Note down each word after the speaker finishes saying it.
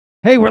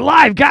Hey, we're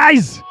live,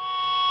 guys!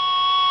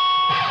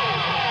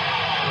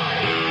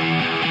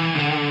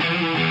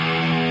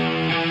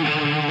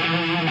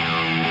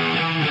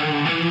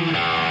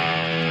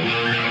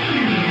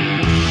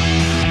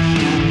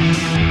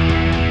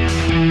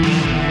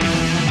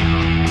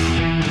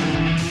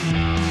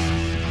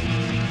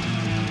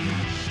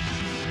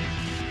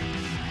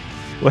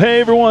 Well,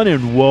 hey, everyone,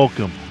 and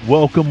welcome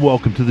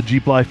to the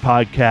Jeep Life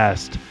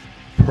Podcast,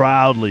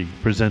 proudly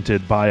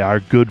presented by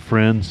our good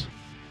friends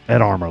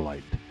at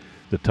Armorlite,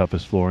 the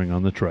toughest flooring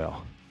on the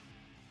trail.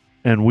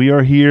 And we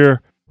are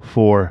here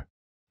for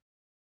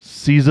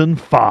Season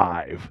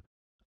 5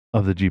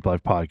 of the Jeep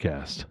Life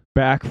Podcast.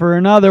 Back for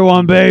another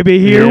one, baby.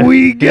 Here Yeah.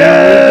 we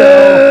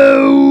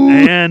go!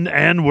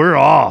 And we're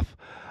off.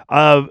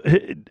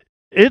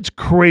 It's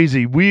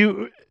crazy.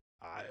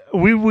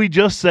 We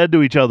just said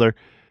to each other,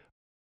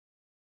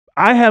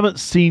 I haven't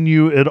seen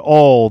you at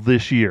all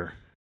this year.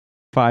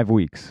 5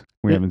 weeks.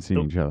 We haven't seen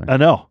each other. I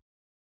know.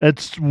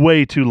 It's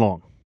way too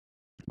long.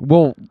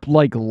 Well,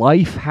 like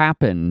life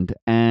happened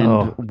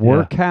and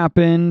work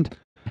happened,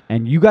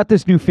 and you got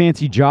this new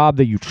fancy job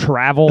that you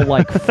travel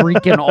like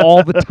freaking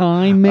all the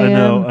time, man.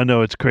 I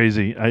know. It's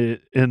crazy.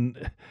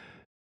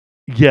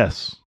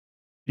 Yes.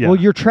 Yeah. Well,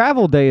 your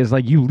travel day is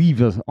like you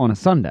leave us on a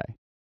Sunday.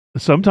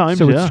 Sometimes,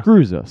 So yeah. it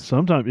screws us.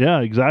 Sometimes, yeah,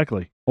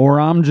 exactly.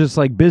 Or I'm just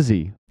like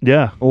busy.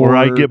 Yeah. Or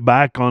I Or- get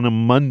back on a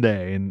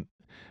Monday and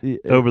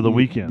over the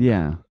weekend.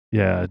 Yeah.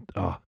 Yeah.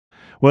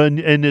 Well,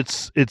 and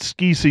it's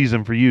ski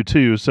season for you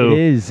too. So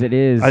It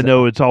is. I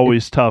know it's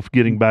always tough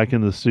getting back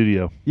into the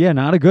studio. Yeah,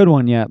 not a good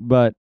one yet,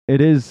 but it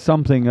is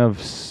something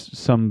of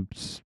some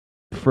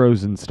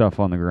frozen stuff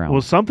on the ground.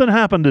 Well, something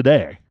happened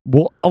today.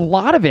 Well, a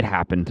lot of it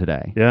happened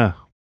today. Yeah.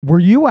 Were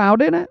you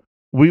out in it?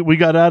 We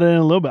got out in it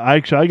a little bit.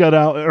 I got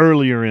out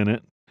earlier in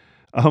it.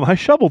 I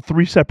shoveled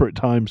 3 separate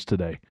times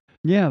today.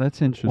 Yeah,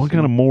 that's interesting. What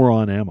kind of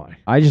moron am I?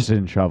 I just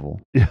didn't shovel.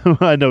 Yeah,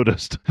 I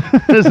noticed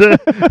as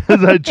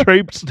I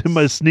traipsed in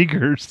my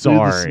sneakers through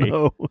the Sorry.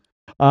 snow.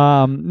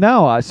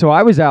 No, so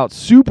I was out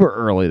super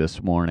early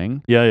this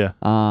morning. Yeah.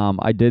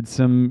 I did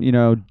some,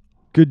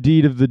 good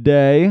deed of the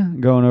day,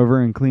 going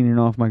over and cleaning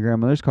off my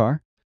grandmother's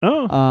car.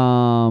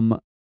 Oh,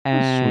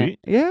 And sweet.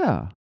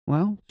 yeah,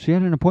 well, she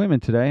had an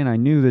appointment today, and I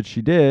knew that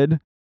she did.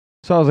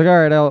 So I was like, all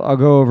right, I'll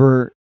go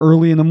over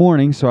early in the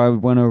morning. So I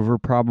went over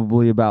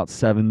probably about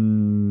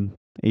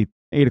 8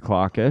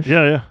 o'clock-ish.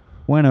 yeah.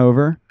 Went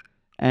over,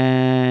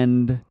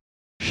 and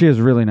she has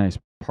a really nice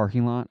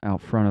parking lot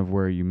out front of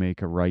where you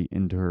make a right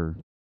into her.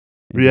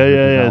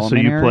 Yeah. So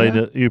development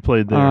area. you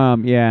played there.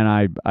 Yeah,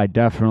 and I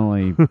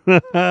definitely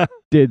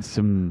did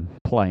some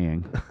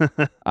playing.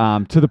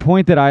 To the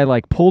point that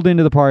I pulled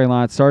into the parking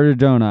lot,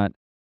 started a donut.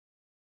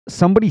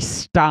 Somebody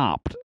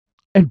stopped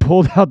and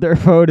pulled out their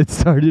phone and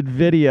started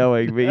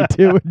videoing me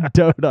doing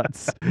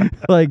donuts.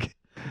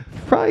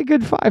 Probably a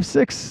good 5,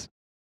 6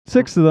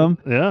 of them.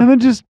 Yeah. And then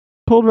just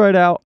pulled right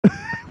out,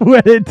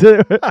 went into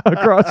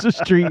across the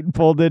street and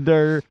pulled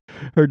into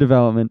her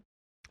development.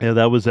 Yeah,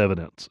 that was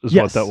evidence, is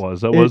Yes. what that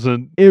was. That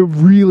wasn't. It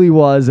really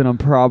was, and I'm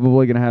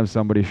probably going to have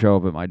somebody show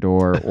up at my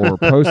door or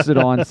post it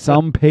on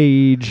some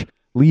page,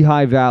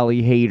 Lehigh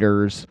Valley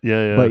haters.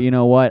 Yeah. But you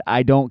know what?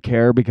 I don't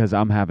care because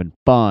I'm having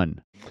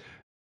fun.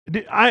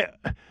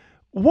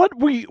 What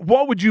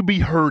would you be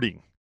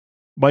hurting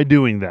by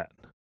doing that?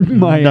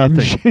 My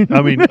Nothing. engine.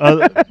 I mean,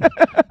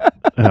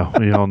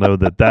 we all know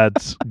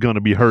that's going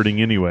to be hurting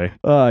anyway.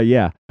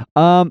 Yeah.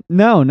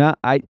 No, not.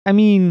 I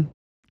mean,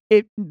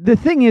 the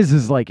thing is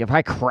if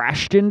I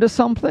crashed into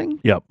something.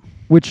 Yep.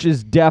 Which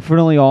is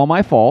definitely all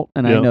my fault,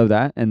 and I Yep. know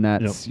that, and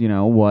that's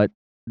what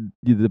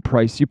the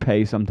price you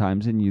pay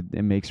sometimes, and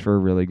it makes for a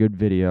really good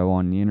video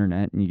on the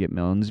internet, and you get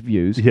millions of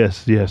views.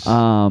 Yes.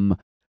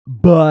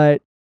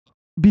 But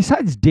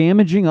besides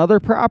damaging other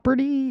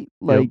property,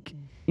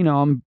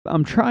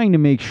 I'm trying to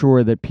make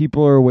sure that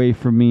people are away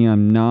from me.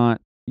 I'm not,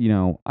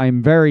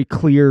 I'm very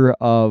clear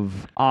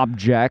of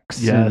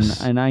objects.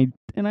 Yes. And I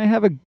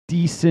have a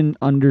decent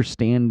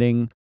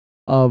understanding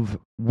of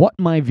what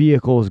my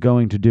vehicle is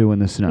going to do in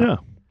the snow.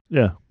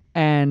 Yeah.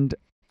 And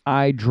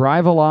I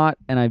drive a lot,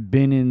 and I've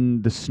been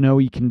in the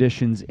snowy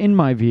conditions in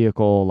my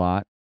vehicle a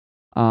lot,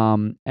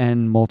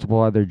 and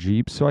multiple other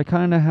Jeeps. So I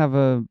kind of have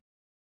a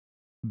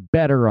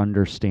better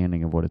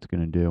understanding of what it's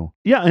going to do.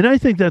 Yeah, and I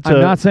think that's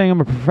I'm not saying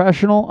I'm a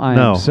professional. I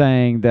No. am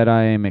saying that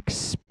I am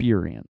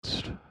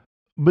experienced.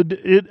 But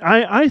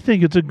I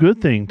think it's a good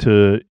thing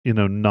to,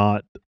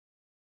 not,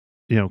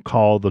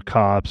 call the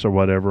cops or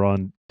whatever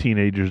on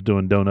teenagers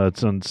doing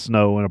donuts on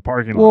snow in a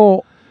parking lot.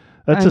 Well,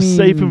 That's a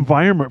safe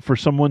environment for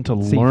someone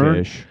to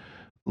safe-ish.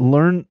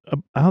 learn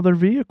how their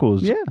vehicle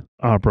is Yeah,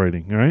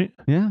 operating, right?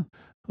 yeah.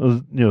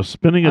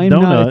 Spinning a I'm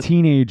donut. not a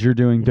teenager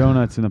doing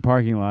donuts in the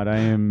parking lot.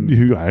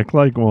 You act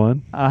like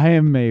one. I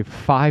am a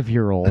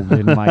 5-year-old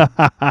in my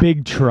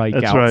big trike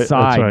That's right, that's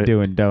outside right.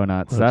 doing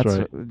donuts. That's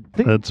right.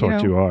 That's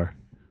what you are.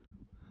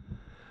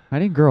 I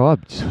didn't grow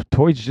up.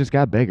 Toys just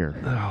got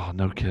bigger. Oh,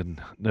 no kidding.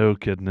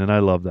 And I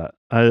love that.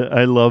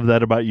 I love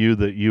that about you,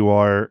 that you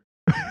are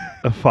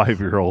a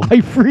 5-year-old. I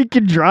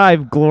freaking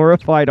drive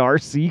glorified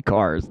RC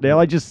cars. Now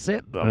I just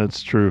sit in them.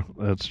 That's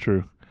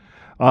true.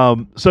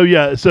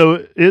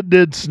 So it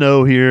did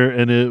snow here,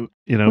 and it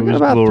We it got was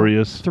about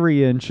glorious.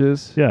 3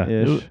 inches. Yeah,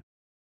 ish.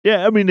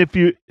 Yeah, I mean, if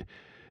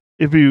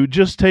you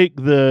just take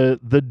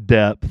the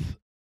depth,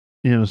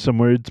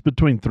 somewhere it's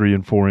between 3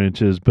 and 4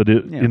 inches, but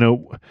it Yeah.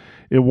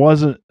 it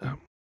wasn't.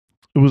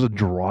 It was a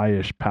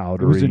dryish,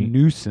 powdery. It was a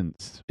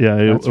nuisance. Yeah,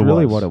 That's it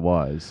really was. what it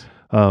was.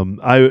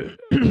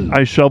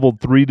 I shoveled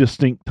 3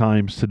 distinct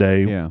times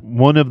today. Yeah.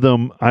 One of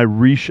them I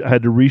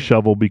had to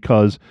reshovel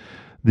because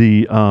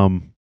the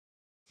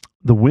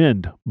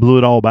wind blew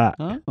it all back.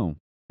 Oh.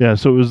 Yeah,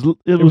 so it was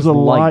was a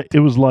light. light. It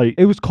was light.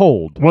 It was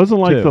cold. Wasn't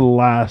like too. the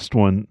last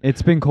one.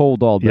 It's been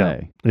cold all Yeah.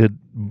 day. It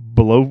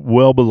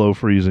well below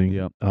freezing.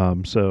 Yep.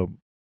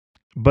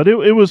 But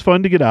it was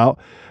fun to get out,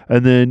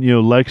 and then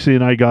Lexi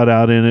and I got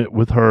out in it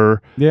with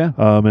her, Yeah.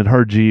 in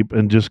her Jeep,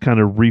 and just kind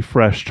of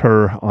refreshed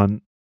her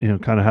on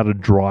kind of how to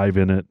drive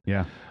in it,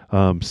 Yeah.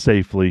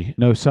 safely,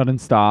 No sudden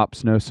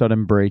stops, no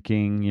sudden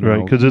braking,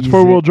 right? Because it's ease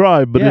 4-wheel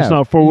drive, but it's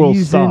not 4-wheel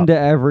ease stop. into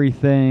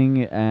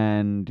everything,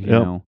 and you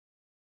Yep. know.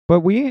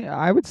 But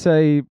I would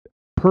say,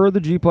 per the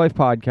Jeep Life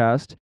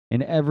podcast,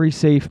 in every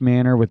safe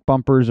manner with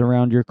bumpers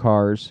around your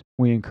cars,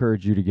 we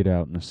encourage you to get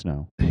out in the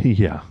snow.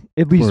 Yeah,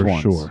 At least For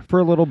once. sure. For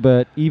a little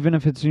bit, even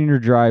if it's in your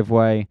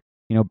driveway,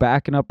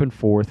 backing up and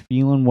forth,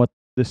 feeling what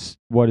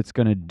it's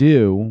going to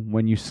do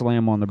when you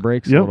slam on the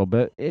brakes a Yep. little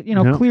bit.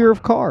 Yep. Clear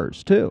of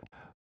cars too.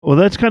 well,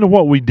 that's kind of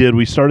what we did.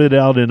 We started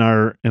out in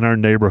our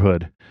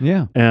neighborhood,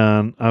 Yeah.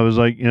 and I was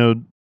like,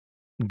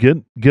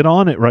 get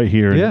on it right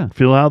here, Yeah. and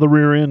feel how the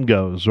rear end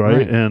goes, right?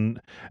 Right. And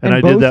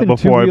I both did that in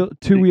before.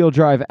 two-wheel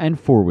drive and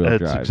four-wheel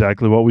That's drive.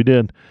 exactly what we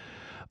did.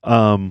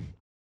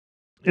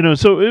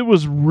 So it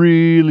was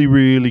really,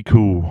 really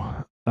cool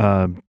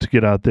to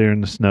get out there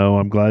in the snow.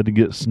 I'm glad to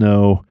get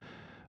snow.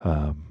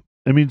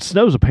 I mean,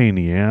 snow's a pain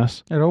in the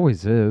ass, It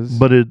always is.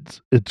 but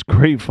it's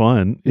great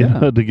fun,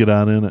 Yeah. to get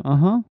out in it.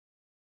 Uh-huh.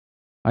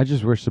 I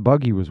just wish the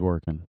buggy was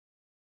working.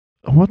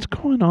 What's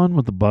going on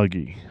with the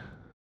buggy?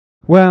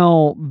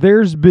 Well,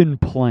 there's been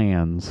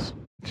plans.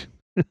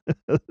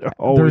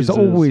 Always There's is.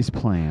 always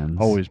plans.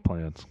 Always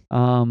plans.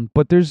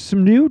 But there's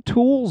some new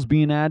tools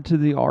being added to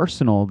the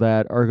arsenal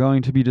that are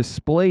going to be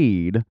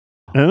displayed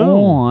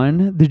Oh,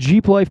 on the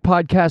Jeep Life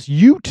Podcast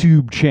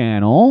YouTube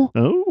channel,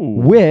 oh,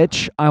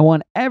 which I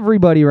want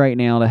everybody right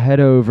now to head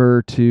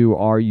over to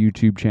our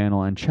YouTube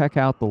channel and check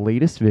out the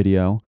latest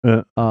video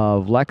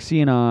of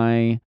Lexi and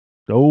I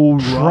oh,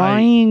 right.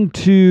 trying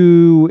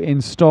to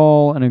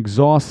install an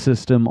exhaust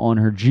system on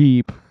her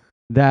Jeep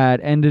that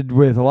ended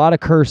with a lot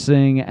of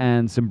cursing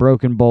and some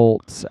broken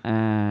bolts,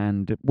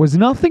 and was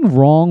nothing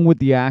wrong with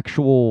the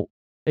actual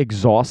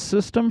exhaust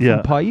system from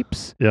Yeah.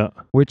 Pipes, Yeah.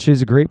 which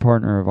is a great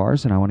partner of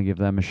ours, and I want to give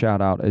them a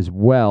shout out as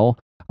well.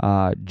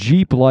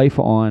 Jeep Life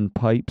on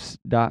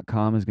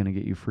pipes.com is going to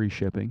get you free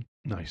shipping.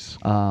 Nice.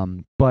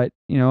 But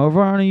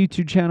over on our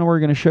YouTube channel, we're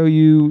going to show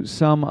you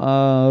some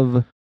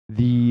of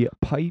the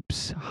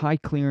Pipes High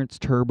Clearance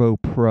Turbo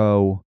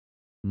Pro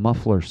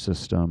muffler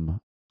system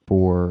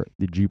for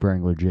the Jeep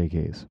Wrangler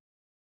JKs.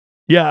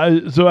 Yeah,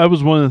 so that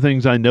was one of the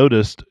things I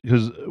noticed,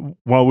 because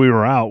while we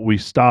were out, we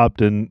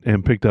stopped and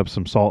picked up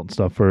some salt and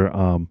stuff for.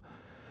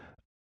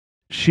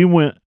 She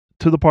went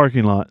to the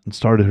parking lot and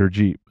started her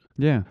Jeep,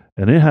 Yeah.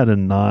 and it had a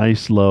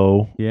nice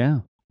low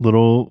Yeah.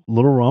 little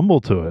rumble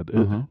to it.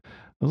 Uh-huh.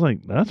 I was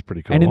like, that's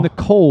pretty cool. And in the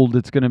cold,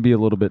 it's going to be a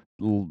little bit,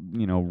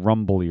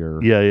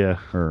 rumblier, yeah.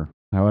 or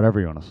whatever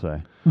you want to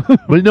say.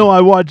 But no, I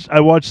watched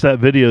that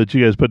video that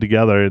you guys put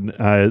together, and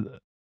I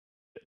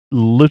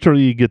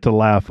literally get to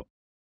laugh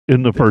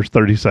in the first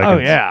 30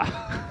 seconds. Oh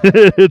yeah,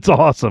 It's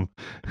awesome.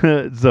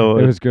 So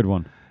it was a good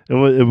one. it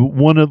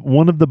was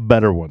one of the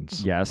better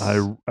ones. Yes.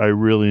 I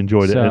really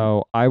enjoyed it. And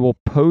So I will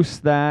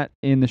post that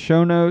in the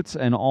show notes,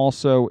 and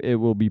also it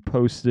will be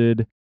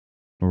posted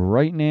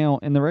right now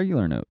in the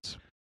regular notes.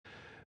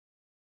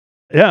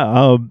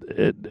 yeah,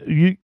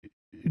 you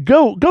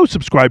go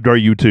subscribe to our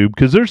YouTube,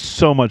 because there's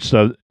so much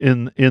stuff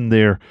in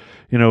there.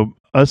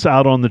 Us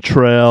out on the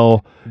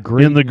trail,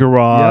 Great. in the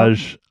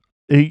garage,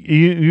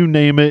 you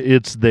name it,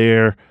 it's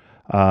there.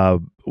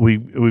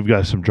 We've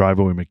got some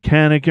driveway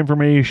mechanic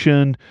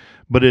information,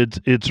 but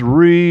it's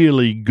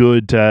really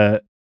good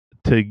to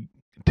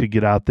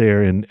get out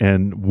there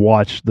and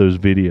watch those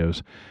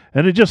videos,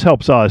 and it just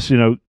helps us.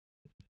 It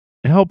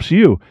helps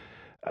you.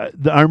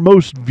 Our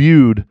most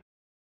viewed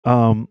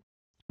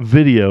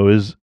video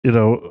is,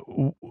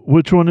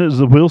 which one is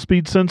the wheel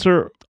speed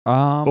sensor,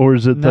 or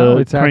is it no,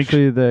 the it's crank-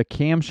 actually the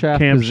camshaft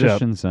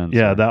position sensor.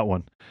 Yeah, that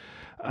one.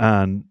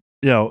 And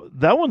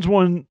that one's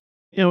one.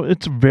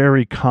 It's a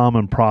very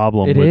common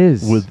problem. It with,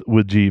 is.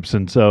 with Jeeps,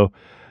 and so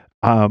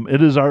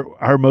it is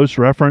our most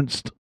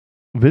referenced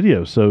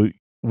video. So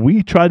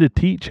we try to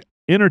teach,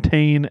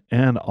 entertain,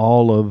 and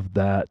all of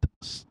that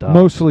stuff.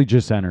 Mostly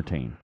just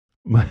entertain.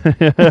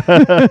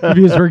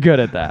 Because we're good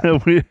at that.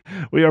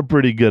 we are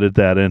pretty good at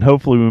that, and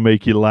hopefully we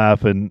make you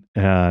laugh and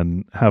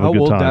have a good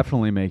We'll time.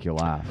 definitely make you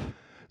laugh.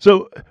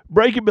 So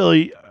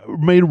Breakabilly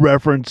made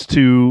reference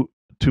to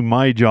to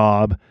my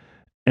job,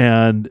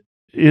 and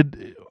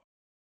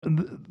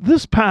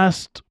this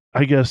past,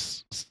 I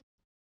guess,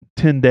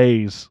 10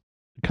 days,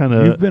 kind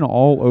You've of. been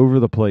all over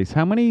the place.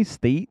 How many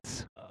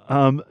states?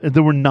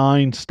 There were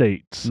 9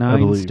 states. I 9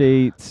 believe.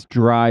 states,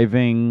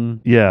 driving,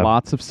 Yeah.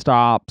 lots of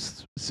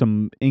stops,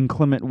 some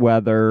inclement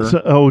weather,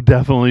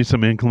 Definitely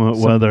some inclement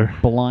some weather.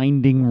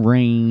 blinding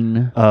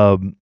rain.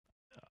 And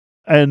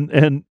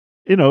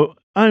you know,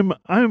 I'm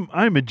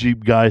a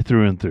Jeep guy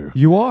through and through.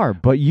 You are,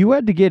 but you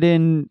had to get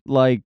in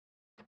like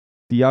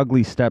the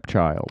ugly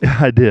stepchild.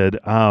 I did.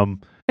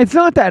 It's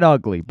not that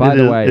ugly, by It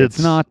the is- way. It's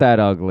it's- not that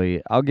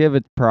ugly. I'll give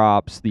it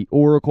props. The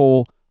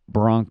Oracle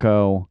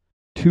Bronco,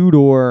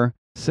 2-door,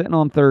 sitting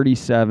on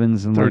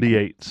 37s and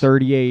 38s.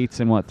 38s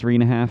and what,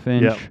 3.5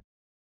 inch? Yep.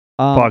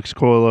 Fox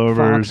coilovers.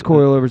 Fox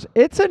coilovers.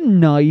 It's a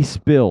nice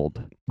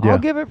build. Yeah. I'll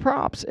give it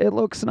props. It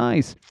looks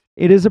nice.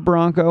 It is a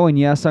Bronco, and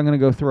yes, I'm going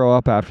to go throw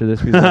up after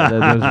this because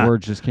those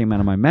words just came out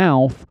of my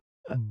mouth.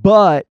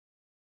 But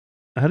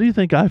How do you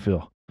think I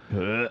feel?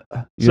 you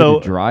So-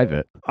 had to drive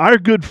it. Our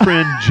good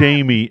friend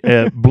Jamie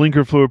at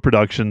Blinker Fluid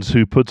Productions,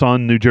 who puts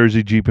on New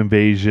Jersey Jeep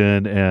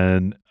Invasion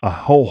and a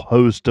whole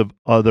host of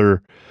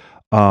other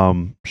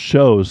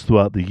shows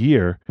throughout the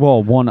year.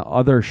 Well, one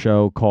other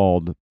show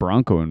called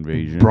Bronco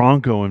Invasion.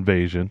 Bronco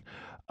Invasion.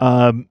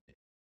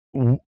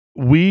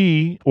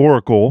 We,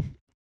 Oracle,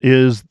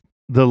 is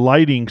the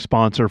lighting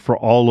sponsor for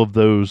all of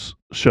those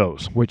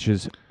shows. which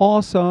is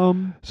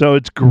awesome. So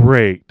it's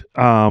great.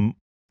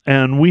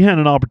 And we had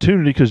an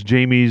opportunity because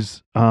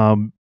Jamie's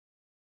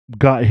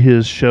got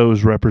his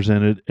shows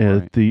represented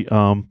at Right.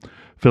 the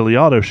Philly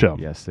Auto Show.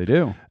 Yes, they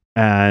do.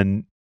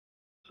 And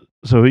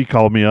so he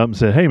called me up and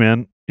said, "Hey,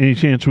 man, any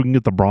chance we can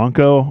get the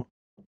Bronco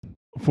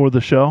for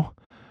the show?"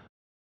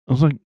 I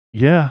was like,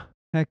 "Yeah,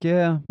 Heck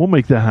yeah. we'll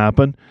make that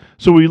happen."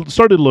 So we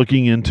started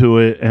looking into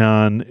it,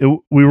 and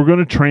we were going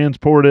to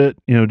transport it,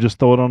 just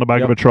throw it on the back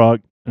Yep. of a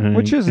truck and,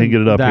 Which isn't and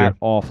get it up that here.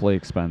 awfully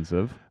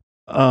expensive.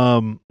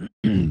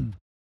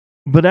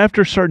 But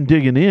after starting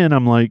digging in,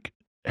 I'm like,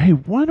 hey,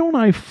 why don't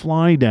I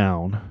fly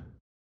down,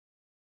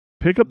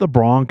 pick up the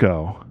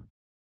Bronco,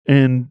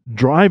 and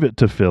drive it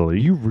to Philly?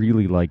 You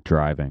really like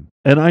driving.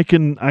 And I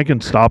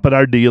can stop at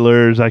our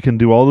dealers. I can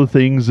do all the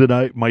things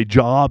that my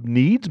job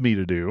needs me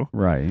to do.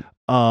 Right.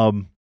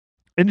 And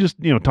just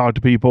talk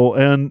to people,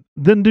 and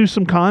then do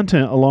some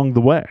content along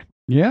the way.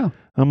 Yeah.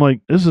 I'm like,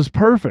 this is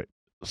perfect.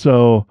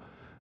 So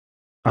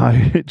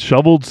I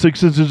shoveled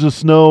 6 inches of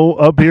snow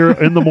up here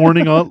in the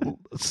morning on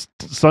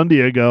Sunday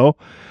ago,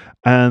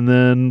 and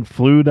then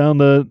flew down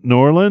to New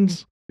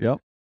Orleans. Yep.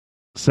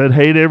 Said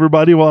hey to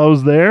everybody while I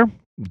was there.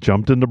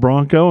 Jumped into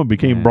Bronco and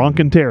became Man.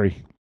 Bronco and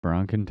Terry.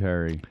 Bronco and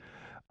Terry.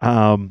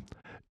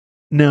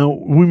 Now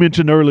we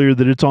mentioned earlier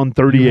that it's on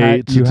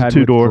 38s. You It's a had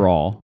 2-door.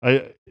 withdrawal.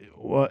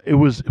 It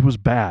was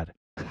bad.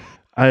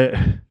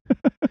 I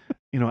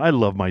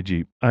love my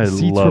Jeep. I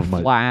Seats love were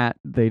my. flat.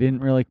 They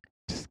didn't really.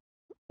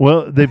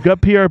 Well, they've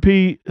got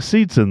PRP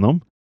seats in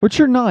them. Which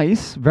are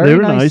nice. They Very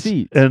were nice nice,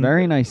 seats. and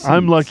Very nice seats.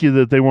 I'm lucky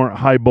that they weren't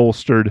high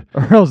bolstered.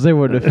 Or else they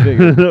would have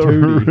figured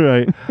Tootie.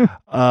 Right.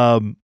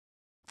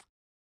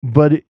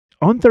 But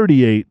on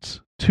 38s,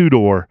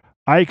 2-door,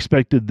 I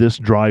expected this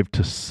drive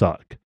to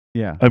suck.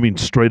 Yeah. I mean,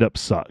 straight up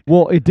suck.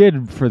 Well, it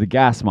did for the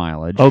gas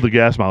mileage. Oh, the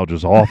gas mileage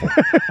was awful.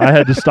 I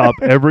had to stop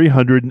every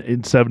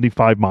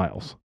 175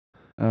 miles.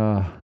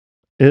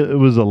 It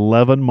was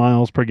 11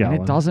 miles per and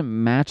gallon. it doesn't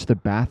match the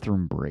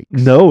bathroom breaks.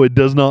 No, it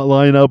does not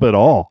line up at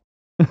all.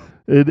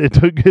 It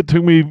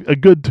took me a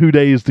good 2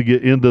 days to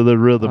get into the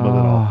rhythm of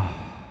it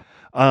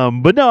all.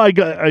 But no,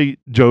 I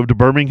drove to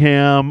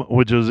Birmingham,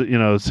 which is a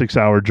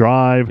 6-hour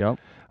drive. Yep.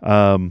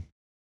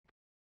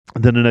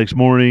 Then the next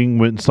morning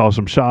went and saw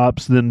some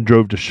shops. Then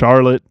drove to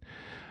Charlotte,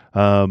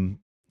 in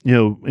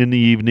the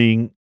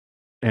evening,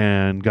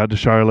 and got to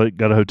Charlotte,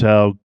 got a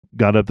hotel,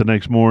 got up the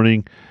next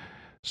morning,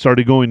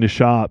 started going to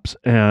shops,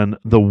 and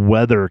the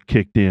weather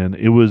kicked in.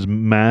 It was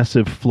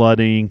massive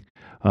flooding,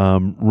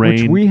 rain.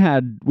 Which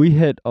we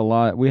hit a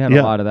lot. We had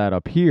Yeah. a lot of that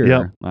up here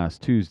Yeah.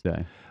 last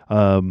Tuesday.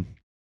 And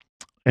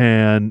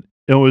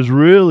it was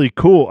really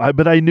cool.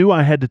 But I knew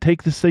I had to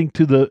take this thing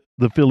to the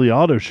Philly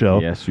Auto Show.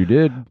 Yes, you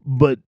did.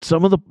 But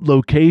some of the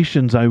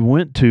locations I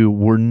went to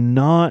were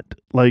not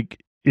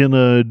like in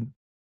a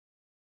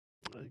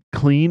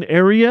clean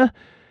area.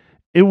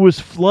 It was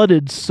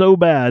flooded so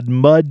bad,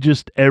 mud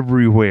just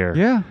everywhere.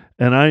 Yeah.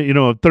 And I,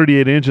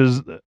 38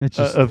 inches It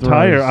just of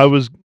tire,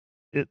 throws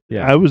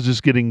I was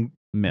just getting,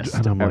 missed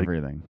and I'm like,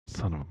 everything.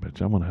 son of a bitch,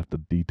 I'm going to have to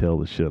detail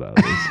the shit out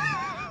of this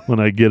when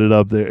I get it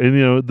up there.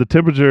 And, the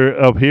temperature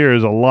up here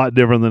is a lot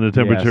different than the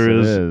temperature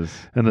Yes, is it is.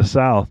 in the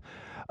South.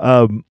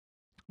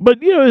 But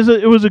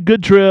it was a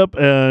good trip,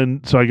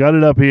 and so I got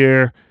it up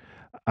here,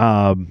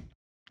 and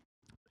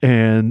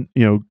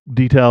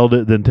detailed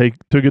it, then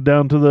took it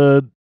down to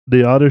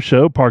the auto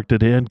show, parked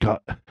it in. God,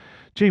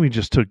 Jamie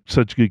just took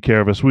such good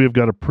care of us. We have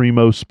got a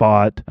primo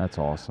spot. That's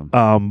awesome.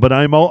 But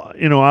I'm all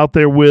out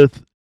there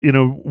with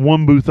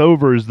one booth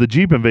over is the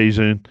Jeep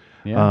Invasion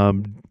Yeah.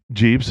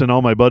 Jeeps, and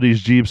all my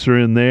buddies' Jeeps are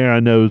in there. I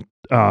know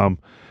I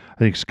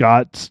think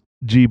Scott's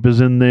Jeep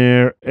is in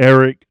there.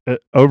 Eric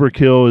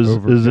Overkill is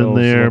in Overkill's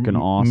there. looking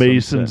awesome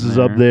Mason's sitting is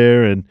up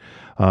there, and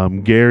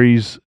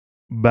Gary's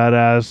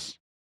badass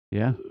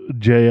Yeah.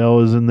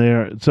 JL is in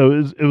there. So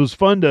it was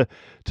fun to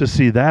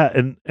see that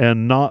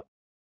and not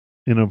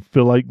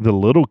feel like the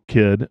little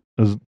kid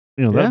is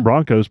Yeah. that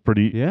Bronco's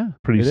pretty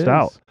It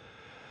stout. is.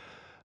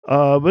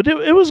 But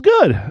it was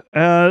good.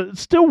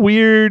 It's still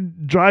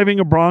weird driving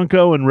a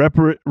Bronco and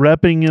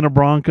repping in a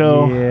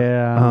Bronco.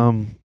 Yeah.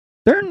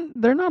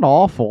 They're not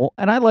awful,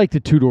 and I like the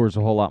 2 doors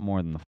a whole lot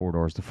more than the 4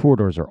 doors. The 4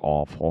 doors are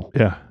awful.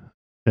 Yeah.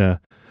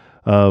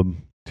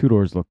 2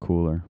 doors look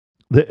cooler.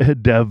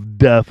 It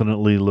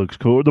definitely looks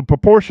cool. The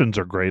proportions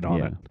are great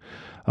on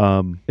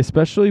it.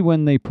 Especially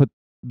when they put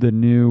the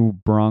new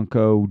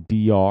Bronco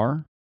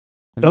DR.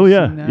 Have Oh you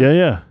yeah, seen that?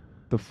 yeah.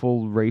 The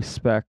full race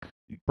spec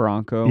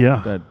Bronco.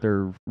 Yeah. That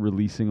they're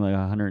releasing like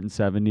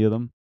 170 of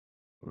them,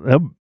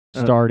 Yep.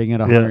 starting at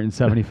yeah.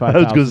 $175,000. I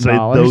was going to say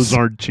those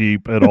aren't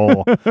cheap at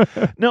all.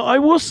 Now, I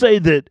will say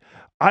that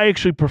I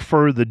actually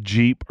prefer the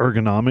Jeep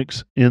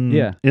ergonomics in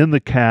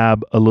the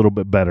cab a little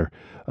bit better.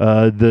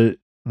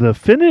 The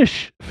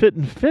fit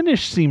and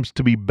finish seems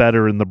to be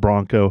better in the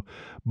Bronco,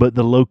 but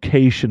the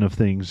location of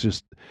things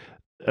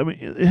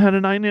it had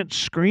a 9-inch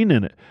screen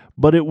in it,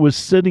 but it was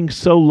sitting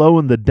so low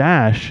in the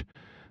dash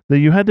that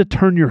you had to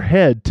turn your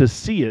head to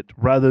see it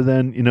rather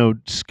than,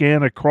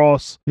 scan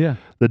across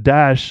the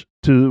dash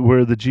to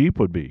where the Jeep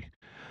would be.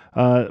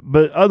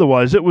 But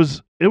otherwise it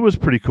was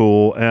pretty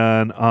cool,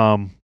 and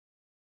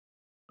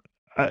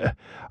I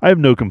have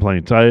no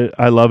complaints.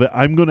 I love it.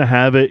 I'm going to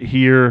have it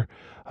here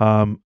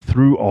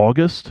through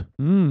August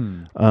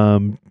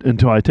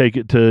until I take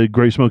it to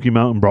Great Smoky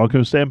Mountain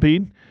Bronco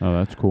Stampede. Oh,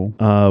 that's cool.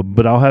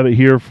 But I'll have it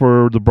here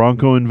for the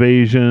Bronco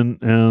Invasion,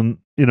 and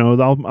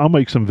I'll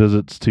make some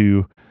visits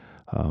to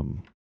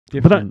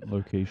different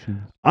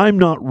locations. I'm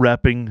not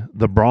repping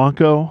the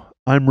Bronco.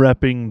 I'm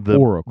repping the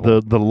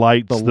Oracle. the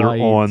lights that are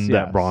on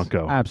that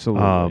Bronco.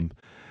 Absolutely.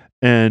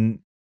 And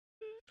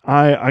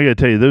I gotta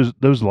tell you,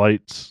 those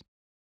lights,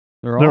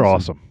 they're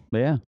awesome.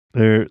 Yeah.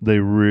 They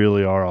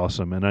really are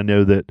awesome, and I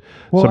know that.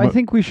 Well, I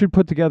think we should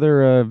put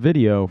together a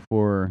video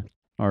for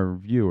our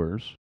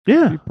viewers.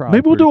 Yeah,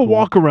 maybe we'll do a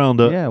walk around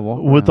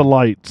with the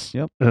lights.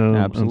 Yep,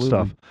 and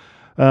stuff.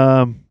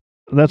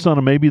 That's not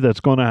a maybe. That's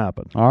going to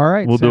happen. All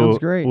right, sounds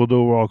great. We'll do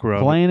a walk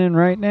around. Planning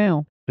right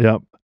now.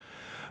 Yep,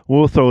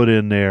 we'll throw it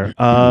in there.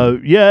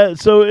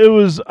 So it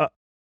was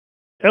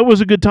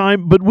a good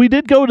time, but we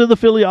did go to the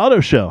Philly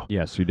Auto Show.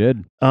 Yes, you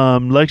did.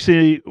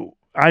 Lexi,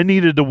 I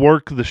needed to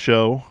work the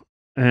show,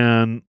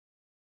 and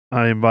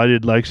I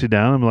invited Lexi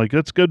down. I'm like,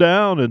 let's go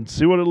down and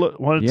see what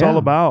it's all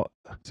about.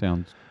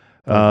 Sounds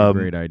like a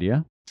great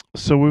idea.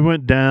 So we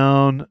went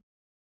down,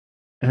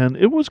 and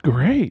it was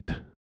great.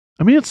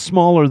 I mean, it's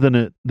smaller than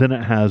it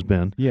has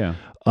been. Yeah.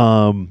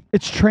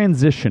 It's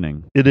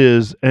transitioning. It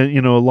is,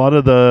 and a lot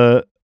of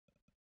the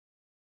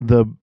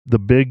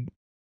big.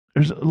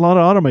 There's a lot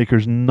of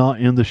automakers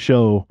not in the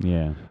show.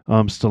 Yeah.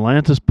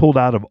 Stellantis pulled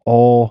out of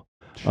all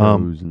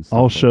shows and stuff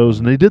all shows,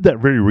 and they did that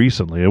very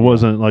recently. It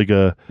wasn't like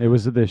it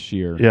was this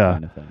year. Yeah.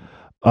 Kind of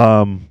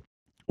thing.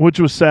 Which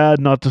was sad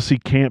not to see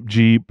Camp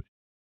Jeep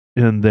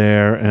in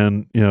there,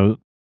 and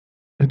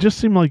it just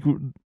seemed like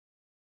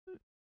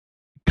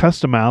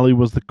Custom Alley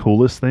was the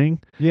coolest thing.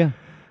 Yeah.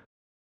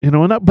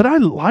 But I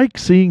like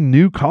seeing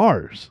new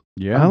cars.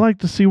 Yeah. I like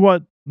to see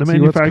what the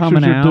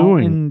manufacturers are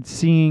doing. And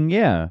seeing,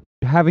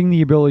 having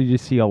the ability to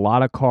see a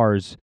lot of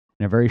cars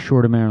in a very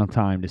short amount of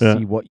time to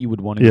see what you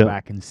would want to go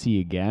back and see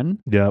again.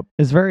 Yep.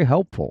 Is very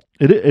helpful.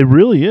 It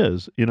really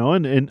is,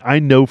 and I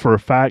know for a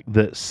fact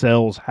that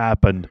sales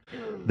happened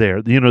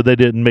there. They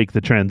didn't make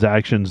the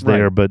transactions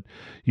there, but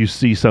you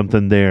see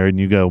something there and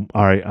you go,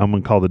 all right, I'm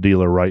going to call the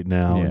dealer right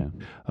now. Yeah.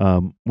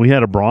 And, we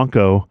had a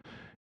Bronco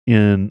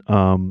in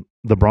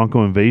the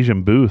Bronco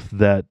Invasion booth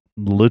that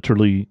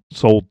literally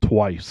sold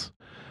twice.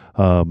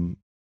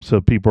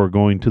 So people are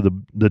going to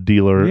the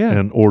dealer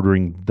and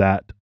ordering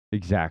that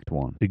exact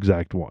one.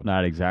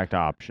 That exact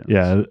option.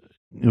 Yeah.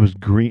 It was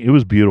green. It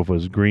was beautiful. It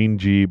was green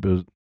Jeep. It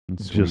was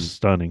just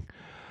stunning.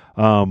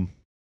 But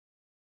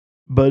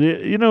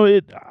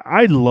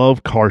I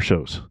love car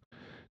shows.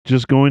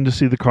 Just going to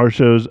see the car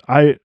shows.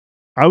 I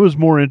was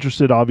more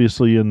interested,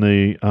 obviously, in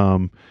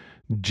the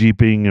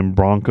Jeeping and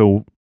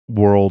Bronco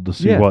world to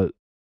see what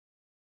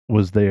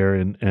was there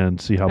and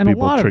see how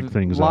people trick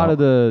things out. A lot of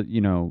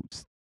the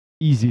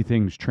easy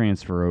things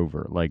transfer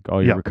over, like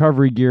all your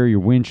recovery gear, your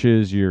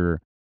winches,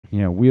 your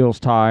wheels,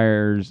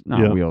 tires,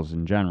 not wheels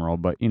in general,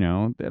 but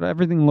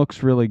everything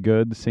looks really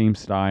good. The same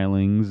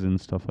stylings and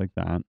stuff like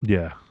that.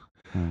 Yeah.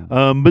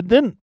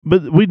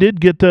 But we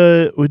did get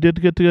to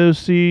go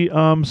see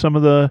some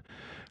of the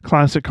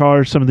classic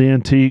cars, some of the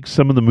antiques,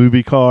 some of the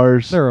movie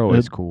cars. They're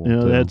always cool.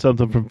 They had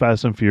something from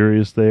Fast and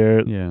Furious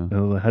there. Yeah.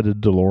 They had a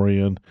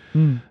DeLorean.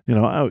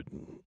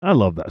 I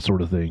love that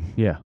sort of thing.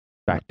 Yeah.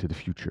 Back to the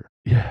Future.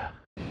 Yeah.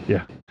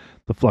 Yeah.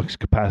 The flux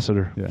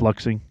capacitor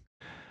fluxing.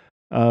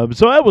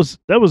 So that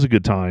was a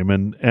good time,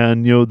 and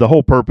the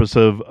whole purpose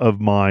of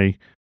my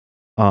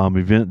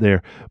event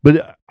there.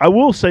 But I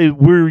will say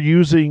we're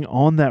using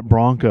on that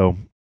Bronco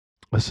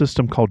a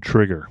system called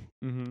Trigger,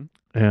 Mm-hmm.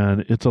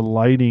 and it's a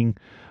lighting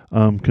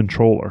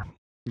controller.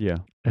 Yeah.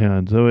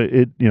 And so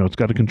it's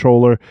got a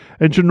controller,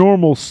 and it's your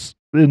normal.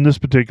 In this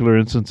particular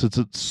instance, it's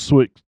a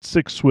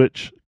six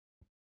switch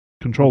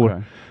controller,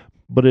 Okay.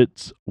 but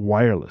it's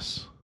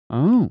wireless.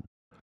 Oh.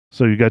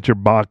 So you got your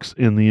box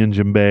in the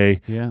engine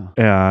bay, Yeah.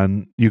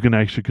 and you can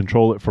actually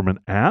control it from an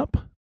app,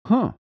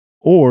 Huh.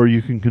 or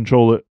you can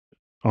control it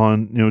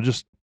on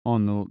just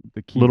On the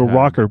keypad. little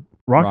rocker.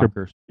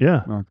 rocker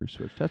Yeah, rocker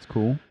switch. That's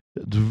cool.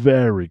 it's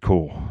very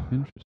cool.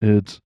 Interesting.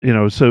 It's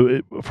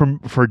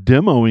for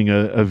demoing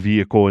a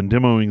vehicle and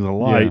demoing the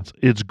lights,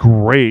 it's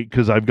great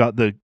because I've got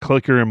the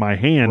clicker in my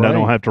hand. I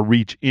don't Right. have to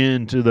reach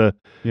into the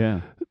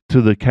Yeah.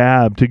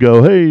 cab to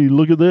go, hey,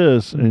 look at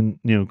this, and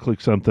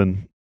click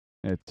something.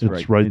 It's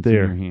right it's in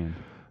there. your hand.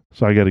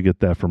 So I got to get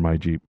that for my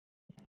Jeep.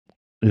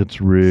 It's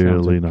Sounds really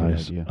like a good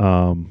nice. idea.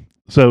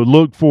 So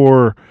look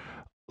for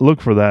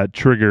that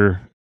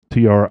Trigger,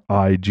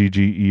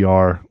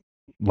 TRIGGER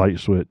light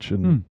switch,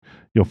 and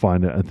you'll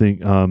find it. I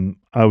think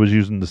I was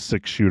using the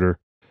 6-shooter,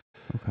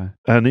 Okay.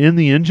 and in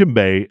the engine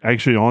bay,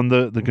 actually on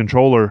the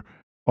controller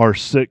are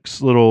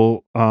 6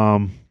 little.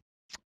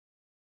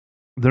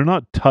 They're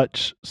not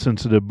touch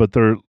sensitive, but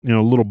they're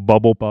little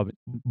bubble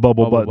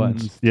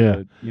buttons.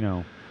 Yeah.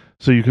 To,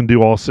 So you can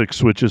do all 6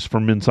 switches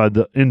from inside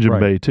the engine Right.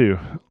 bay too.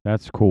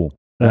 that's cool.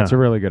 That's Yeah. a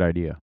really good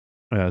idea.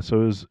 Yeah,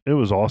 so it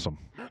was awesome.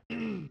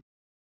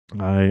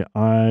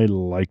 I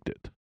liked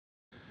it.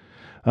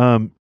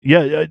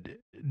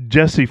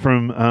 Jesse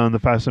from the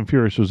Fast and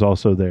Furious was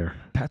also there.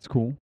 That's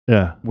cool.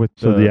 Yeah. With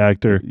So the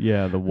actor.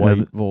 the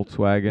white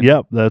Volkswagen.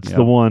 Yep, that's the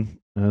Yep. one.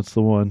 That's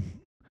the one.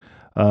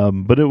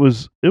 But it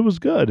was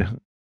good.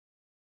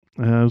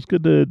 It was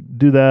good to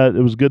do that.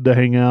 It was good to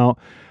hang out.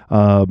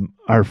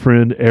 Our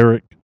friend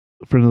Eric,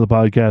 friend of the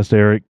podcast,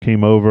 Eric,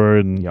 came over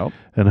and Yep.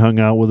 hung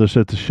out with us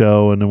at the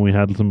show, and then we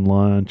had some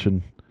lunch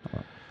and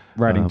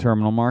Reading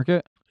Terminal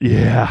Market.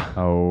 yeah,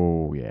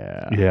 Oh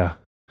yeah. yeah.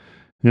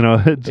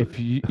 It's, If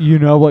you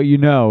know what you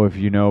know, if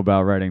you know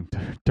about Reading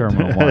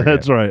Terminal Market.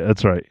 That's right.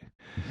 That's right.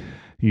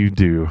 You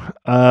do.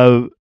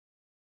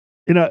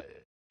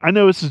 I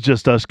know this is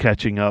just us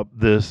catching up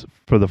this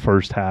for the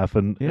first half,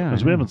 and Yeah,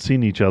 because I we know. haven't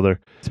seen each other,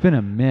 It's been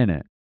a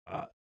minute.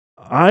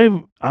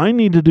 I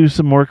need to do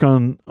some work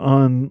on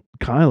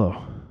Kylo.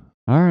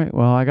 All right.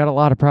 Well, I got a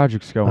lot of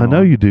projects going on. I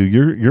know you do.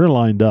 You're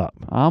lined up.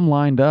 I'm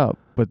lined up,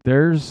 but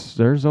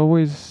there's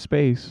always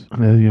space.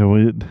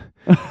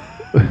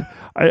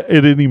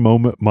 At any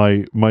moment,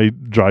 my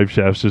drive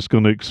shaft's just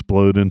going to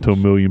explode into a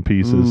million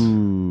pieces.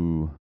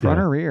 Ooh. Front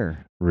Yeah. or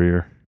rear?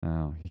 Rear.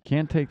 Oh, you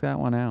can't take that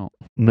one out.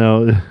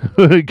 No,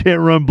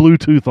 can't run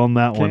Bluetooth on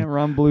that Can't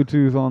run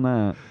Bluetooth on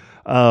that.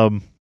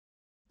 one.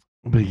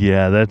 But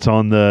yeah, that's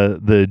on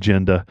the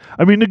agenda.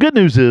 I mean, the good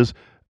news is,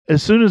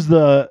 as soon as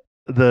the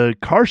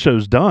car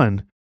show's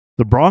done,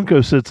 the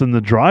Bronco sits in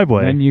the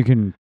driveway. Then you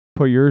can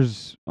put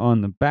yours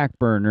on the back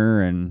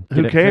burner and get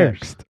Who it cares?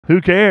 fixed.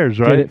 Who cares,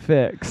 right? Get it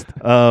fixed.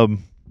 But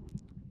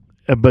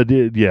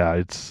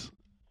it's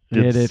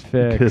Get it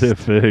fixed. Get it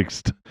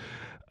fixed.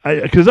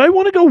 Because I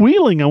want to go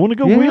wheeling. I want to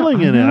go Yeah,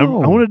 wheeling I in it. I know.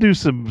 want to do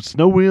some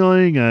snow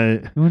wheeling. I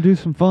You want to do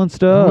some fun want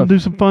stuff? to do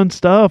some fun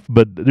stuff,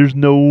 but there's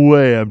no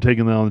way I'm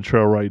taking that on the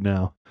trail right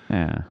now.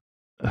 Yeah.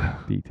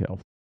 Details.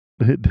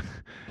 It,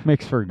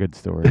 Makes for a good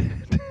story.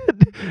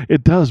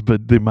 it does,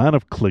 but the amount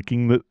of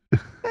clicking that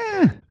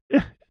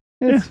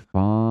It's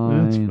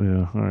fine.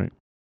 yeah, all right.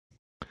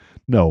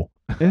 No,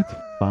 It's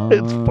fine.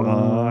 It's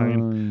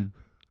fine.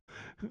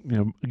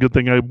 Good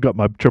thing I've got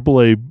my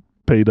AAA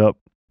paid up.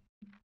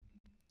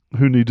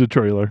 Who needs a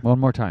trailer? One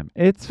more time.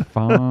 It's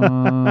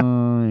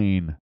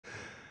fine.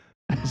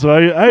 So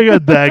I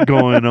got that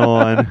going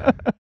on.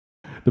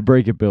 The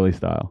Break It Billy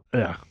style.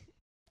 Yeah,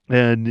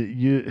 and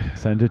you.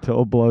 Send it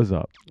till it blows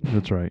up.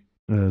 That's right.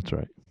 That's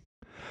right.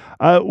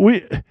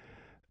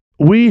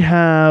 We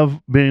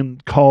have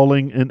been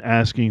calling and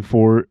asking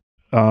for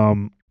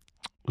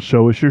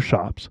show us your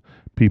shops.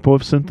 People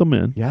have sent them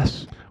in.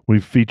 Yes.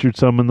 We've featured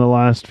some in the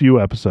last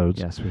few episodes.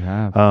 Yes, we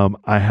have.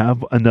 I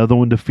have another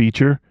one to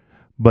feature,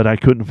 but I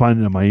couldn't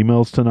find it in my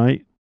emails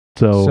tonight.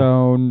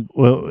 So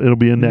well, it'll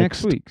be in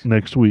next week.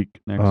 Next week.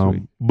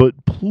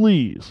 But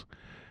please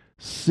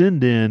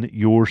send in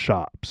your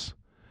shops.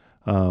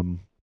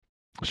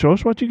 Show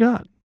us what you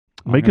got.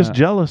 Make us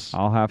jealous.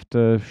 I'll have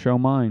to show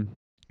mine.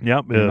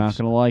 Yep. You're not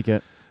going to like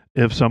it.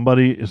 If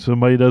somebody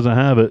doesn't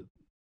have it,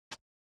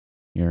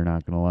 You're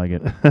not going to like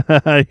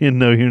it.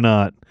 you're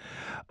not.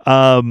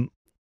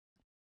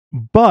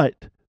 But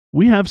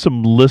we have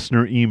some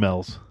listener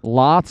emails.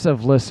 Lots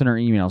of listener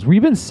emails.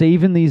 We've been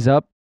saving these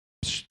up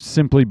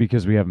simply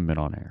because we haven't been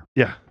on air.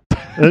 Yeah.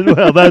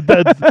 Well,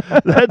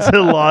 that's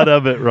a lot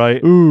of it,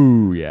 right?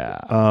 Ooh, yeah.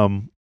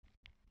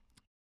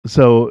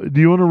 So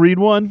do you want to read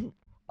one?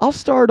 I'll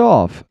start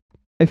off.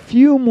 A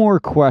few more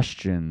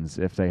questions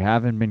if they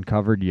haven't been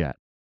covered yet.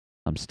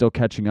 I'm still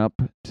catching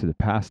up to the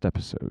past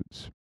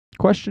episodes.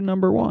 Question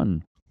number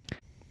 1.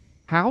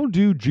 How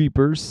do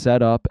Jeepers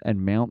set up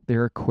and mount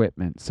their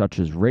equipment, such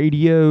as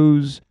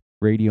radios,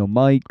 radio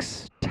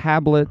mics,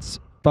 tablets,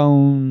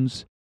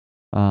 phones,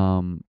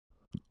 CBs,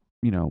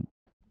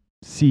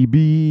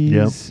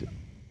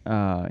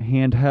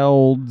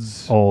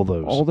 handhelds,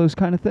 All those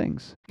kind of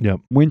things. Yep.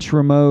 Winch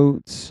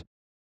remotes,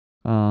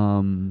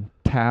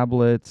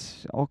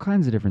 tablets, all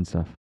kinds of different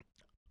stuff.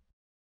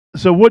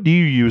 So what do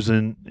you use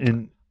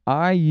in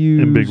I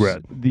use Big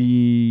Red?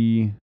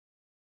 the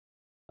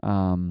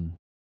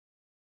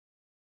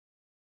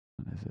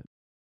what is it?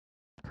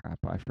 Crap,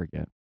 I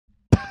forget.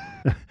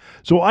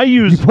 So I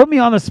You use put me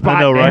on the spot,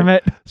 know, right? damn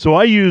it. so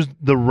I use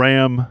the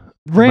RAM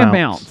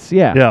Mounts.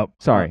 Yeah. Yeah.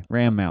 Sorry,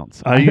 RAM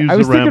mounts. I use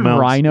was the RAM thinking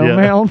mounts, Rhino yeah.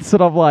 mounts,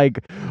 and I'm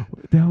like,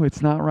 no,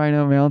 it's not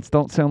Rhino mounts.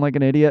 Don't sound like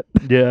an idiot.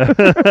 Yeah.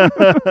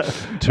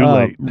 Too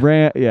late.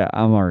 Yeah,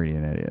 I'm already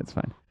an idiot. It's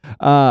fine.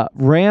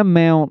 RAM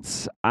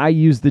mounts, I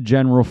use the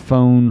general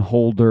phone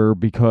holder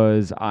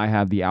because I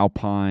have the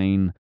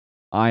Alpine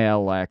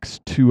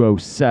ILX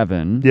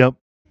 207, Yep.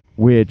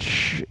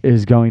 which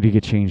is going to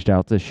get changed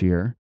out this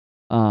year.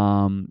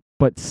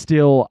 But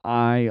still,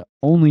 I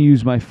only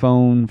use my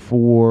phone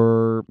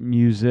for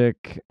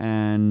music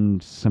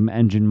and some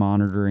engine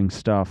monitoring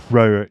stuff.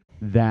 Right.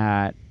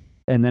 And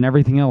then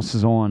everything else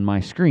is on my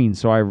screen.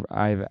 So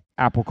I have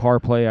Apple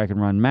CarPlay. I can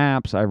run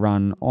maps. I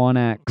run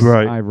OnX.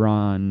 Right. I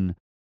run,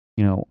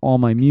 all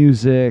my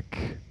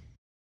music.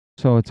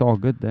 So it's all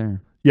good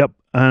there. Yep.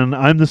 And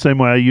I'm the same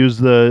way. I use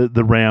the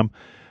RAM.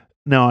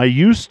 Now I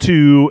used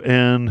to,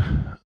 and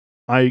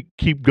I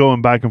keep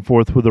going back and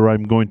forth whether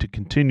I'm going to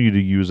continue to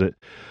use it.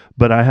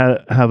 But I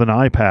have an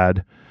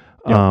iPad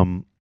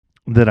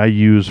that I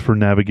use for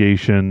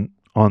navigation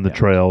on the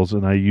trails,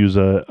 and I use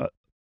a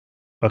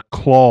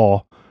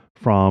claw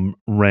from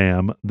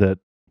RAM that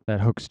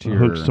hooks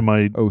to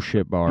my oh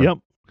shit bar. Yep.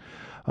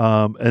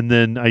 And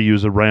then I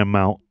use a RAM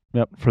mount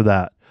for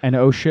that. And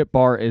oh shit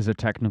bar is a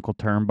technical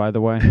term, by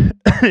the way.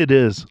 It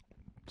is.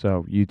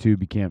 So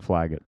YouTube, you can't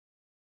flag it.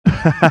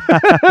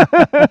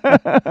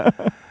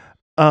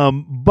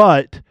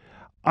 But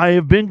I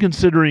have been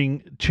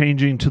considering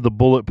changing to the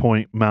bullet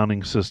point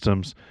mounting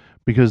systems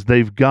because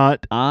they've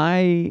got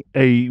a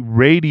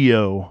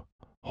radio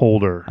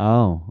holder.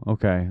 Oh,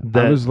 okay.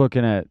 I was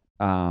looking at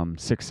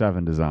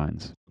 6-7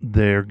 designs.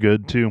 They're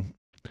good too.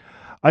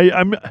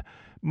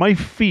 My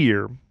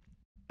fear,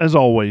 as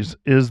always,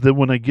 is that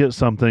when I get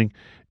something,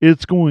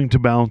 it's going to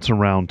bounce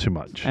around too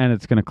much. And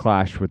it's going to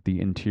clash with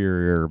the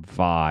interior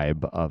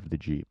vibe of the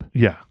Jeep.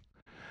 Yeah.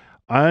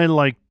 I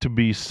like to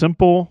be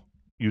simple,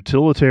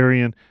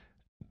 utilitarian.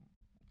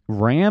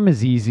 RAM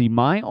is easy.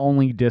 My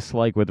only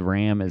dislike with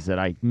RAM is that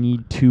I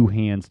need two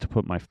hands to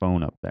put my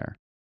phone up there.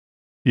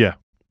 Yeah.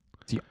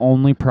 It's the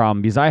only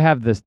problem because I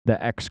have the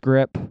X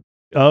grip.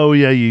 Oh,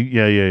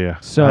 yeah.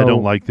 So I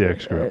don't like the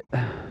X grip.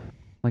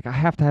 Like I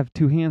have to have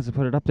two hands to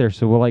put it up there.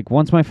 So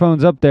once my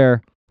phone's up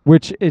there,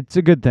 which it's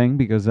a good thing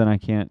because then I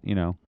can't,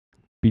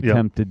 be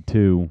tempted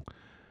to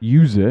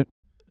use it.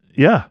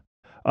 Yeah.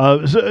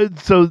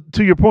 So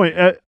to your point,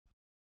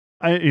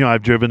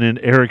 I've driven in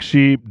Eric's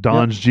Jeep,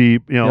 Don's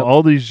Jeep,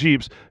 all these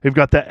Jeeps. They've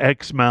got that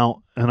X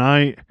mount, and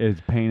it's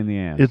a pain in the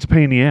ass. It's a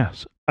pain in the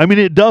ass. I mean,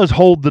 it does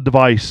hold the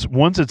device.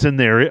 Once it's in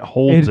there, it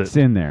holds it. It's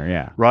in there,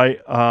 yeah. Right.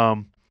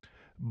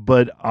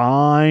 But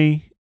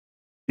I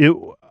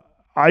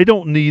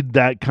don't need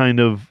that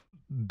kind of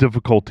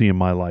difficulty in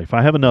my life.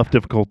 I have enough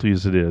difficulty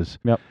as it is.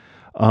 Yep.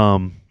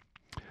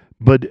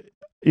 But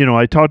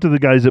I talked to the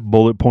guys at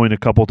Bullet Point a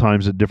couple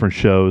times at different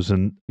shows,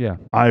 and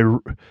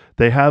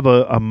they have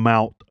a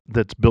mount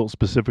that's built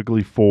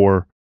specifically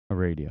for a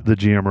radio, the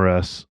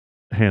GMRS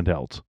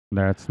handhelds.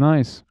 That's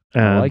nice.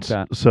 And I like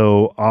that.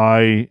 So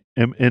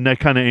and that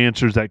kind of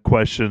answers that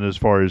question as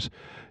far as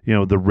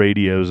the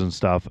radios and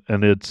stuff,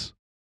 and it's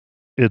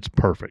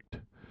perfect.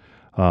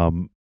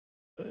 Am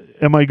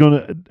I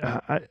gonna?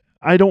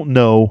 I don't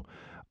know.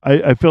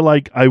 I feel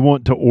like I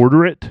want to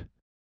order it,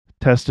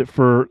 test it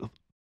for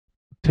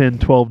 10,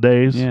 12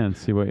 days. Yeah, and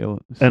see what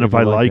you'll see. And if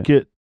I like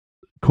it,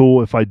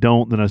 cool. If I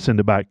don't, then I send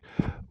it back.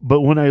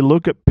 But when I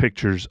look at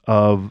pictures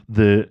of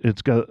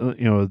it's got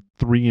a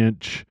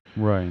 3-inch.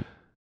 Right.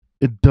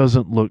 It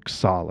doesn't look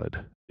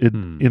solid.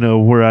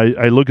 Where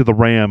I look at the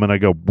RAM and I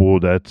go, whoa,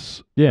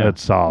 that's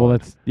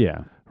solid.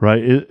 Well,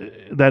 right.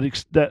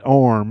 That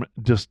arm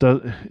just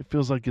does. It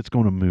feels like it's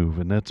going to move,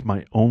 and that's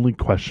my only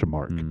question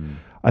mark.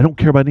 I don't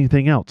care about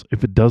anything else.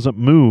 If it doesn't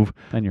move,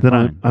 then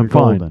I'm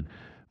fine. Golden.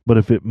 But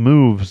if it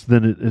moves,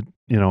 then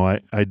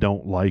I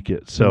don't like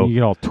it. So and you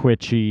get all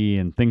twitchy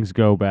and things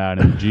go bad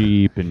in the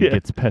Jeep and he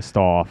gets pissed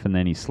off and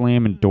then he's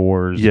slamming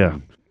doors. Yeah.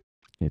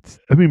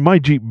 My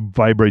Jeep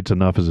vibrates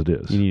enough as it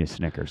is. You need a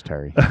Snickers,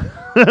 Terry.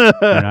 You're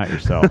not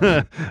yourself.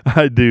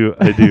 I do.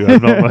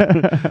 I'm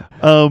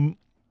not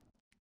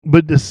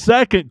but the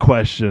second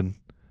question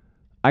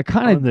I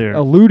kind of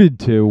alluded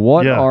to,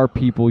 what are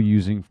people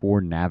using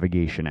for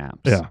navigation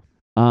apps? Yeah.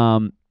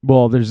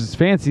 Well, there's this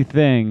fancy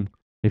thing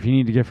if you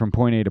need to get from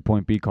point A to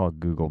point B called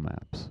Google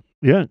Maps.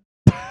 Yeah.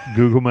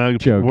 Google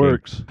Maps Joking.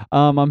 works.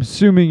 I'm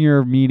assuming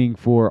you're meaning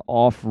for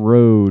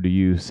off-road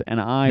use,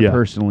 and I Yeah.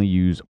 personally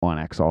use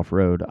OnX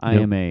Off-Road. I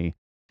Yep. am an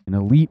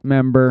elite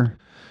member,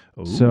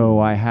 so Ooh.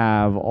 I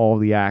have all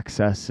the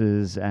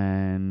accesses,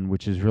 and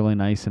which is really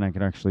nice, and I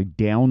can actually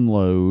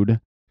download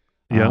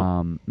Yep.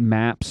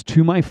 maps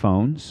to my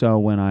phone. So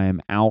when I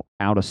am out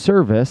of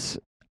service,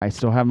 I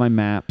still have my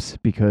maps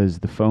because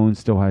the phone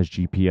still has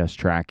GPS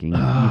tracking,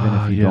 even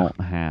if you don't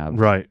have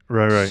Right.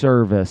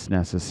 service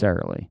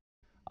necessarily.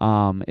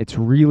 It's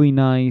really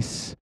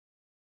nice,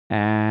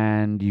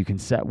 and you can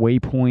set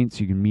waypoints.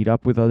 You can meet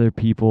up with other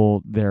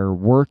people. They're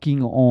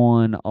working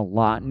on a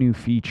lot new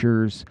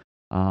features,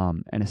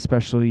 and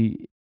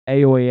especially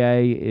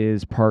AOAA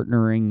is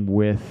partnering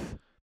with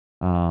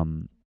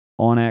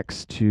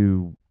OnX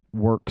to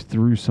work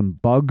through some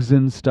bugs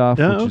and stuff,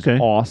 Yeah, which okay.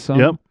 is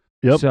awesome.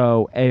 Yep.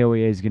 So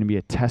AOAA is going to be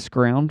a test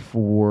ground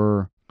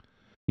for,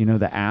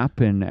 the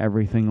app and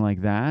everything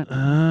like that.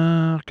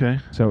 Okay.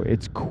 So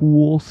it's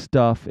cool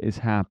stuff is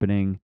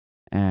happening,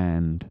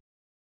 and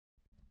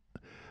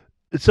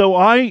So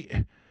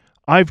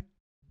I've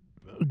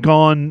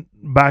gone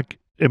back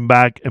and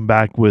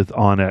back with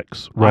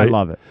OnX, right? I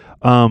love it.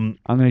 Um,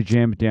 I'm going to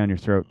jam it down your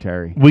throat,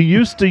 Terry. we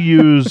used to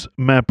use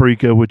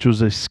Maprica, which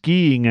was a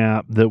skiing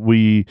app that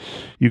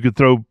you could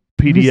throw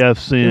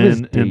PDFs It was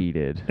in,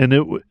 dated. and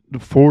it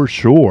for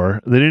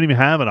sure they didn't even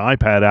have an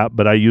iPad app,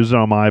 but I used it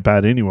on my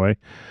iPad anyway.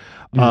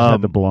 You just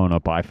had the blown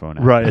up iPhone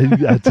app. Right,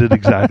 that's it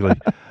exactly.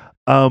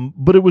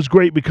 But it was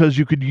great because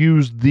you could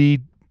use the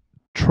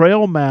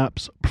trail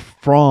maps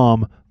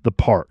from the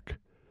park.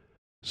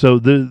 So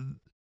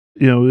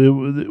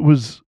it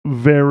was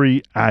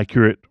very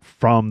accurate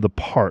from the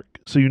park.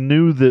 So you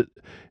knew that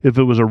if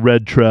it was a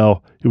red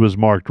trail, it was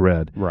marked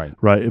red. Right.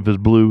 Right. If it's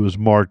blue, it was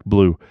marked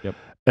blue. Yep.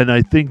 And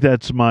I think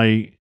that's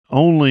my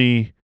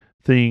only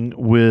thing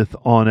with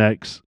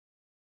OnX.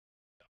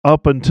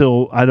 Up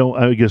until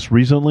I guess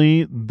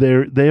recently,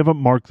 they haven't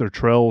marked their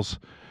trails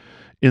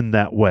in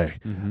that way.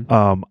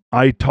 Mm-hmm.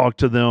 I talked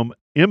to them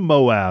in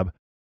Moab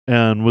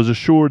and was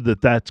assured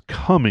that that's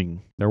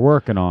coming. They're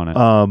working on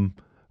it.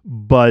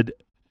 But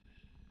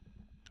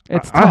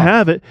It's I tough.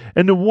 have it.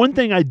 And the one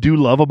thing I do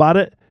love about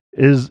it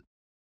is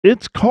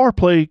it's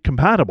CarPlay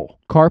compatible.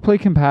 CarPlay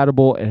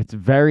compatible, and it's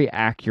very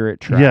accurate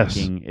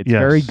tracking. It's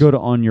very yes. good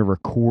on your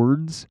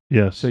records,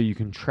 Yes. so you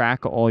can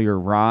track all your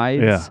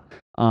rides.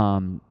 Yeah.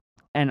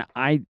 And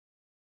I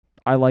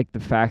like the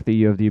fact that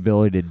you have the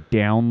ability to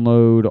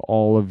download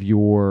all of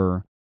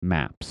your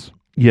maps.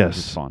 Which is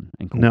Yes. fun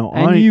and cool. Now,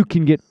 and you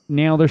can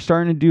now they're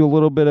starting to do a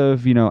little bit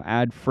of,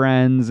 add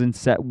friends and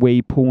set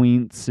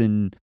waypoints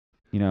and,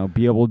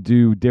 be able to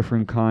do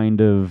different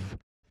kind of,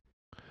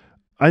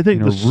 I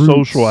think the routes.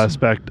 social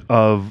aspect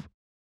of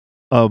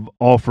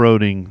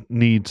off-roading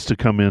needs to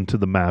come into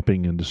the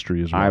mapping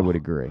industry as well. I would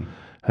agree.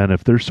 And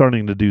if they're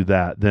starting to do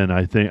that, then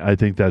I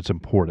think that's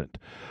important.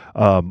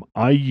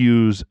 I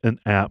use an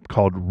app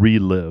called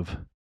Relive.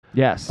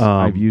 Yes,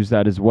 I've used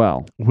that as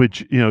well.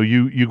 Which,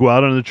 you go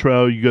out on the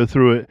trail, you go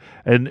through it,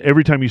 and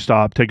every time you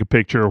stop, take a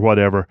picture or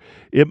whatever,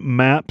 it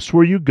maps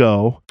where you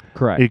go.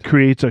 Correct. It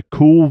creates a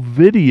cool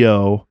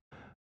video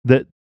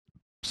that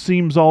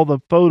seems all the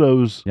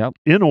photos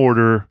in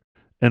order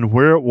and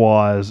where it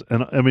was.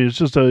 And I mean, it's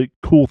just a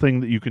cool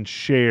thing that you can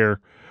share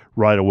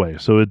right away.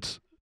 So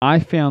I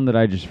found that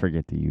I just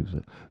forget to use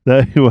it.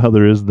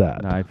 There is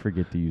that. I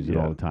forget to use it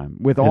all the time.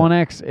 With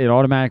OnX, it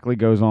automatically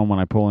goes on when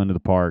I pull into the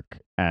park,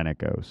 and it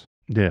goes.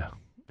 Yeah.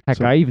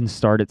 Heck, I even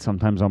start it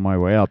sometimes on my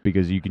way up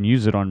because you can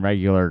use it on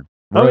regular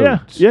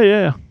roads. Oh,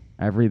 yeah.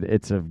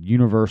 It's a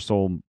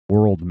universal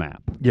world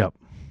map. Yep,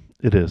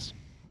 it is.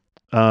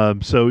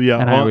 So, yeah.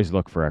 And I always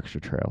look for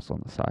extra trails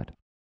on the side.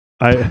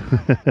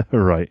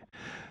 Right.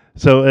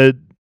 So,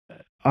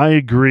 I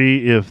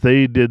agree if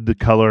they did the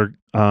color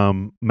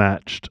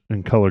matched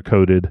and color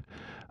coded,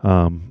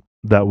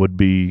 that would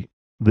be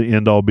the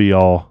end all be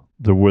all.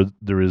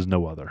 There is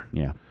no other.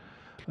 Yeah.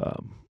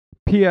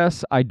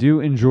 P.S. I do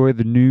enjoy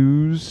the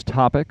news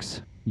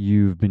topics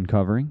you've been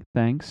covering.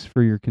 Thanks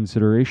for your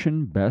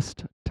consideration.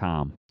 Best,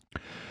 Tom.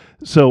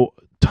 So,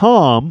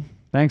 Tom.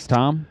 Thanks,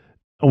 Tom.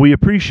 We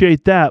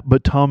appreciate that,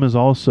 but Tom is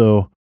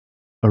also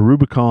a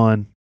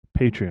Rubicon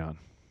Patreon.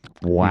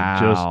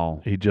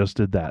 Wow. He just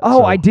did that. Oh,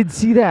 so I did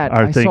see that.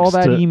 I saw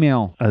that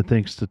email.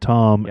 Thanks to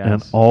Tom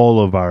and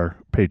all of our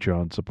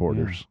Patreon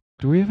supporters. Yeah.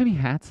 Do we have any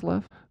hats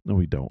left? No,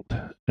 we don't.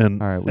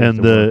 And all right, we have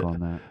to work on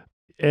that.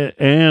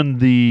 And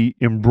the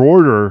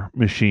embroider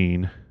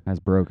machine has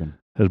broken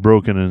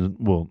and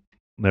will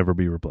never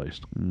be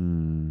replaced.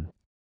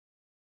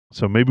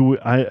 So maybe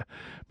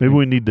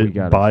we need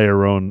to buy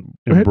our own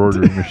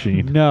embroidery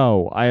machine.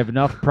 No, I have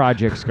enough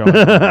projects going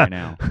on right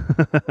now.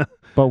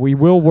 But we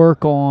will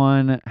work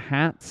on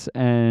hats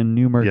and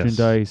new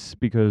merchandise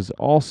because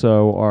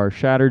also our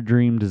Shattered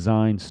Dream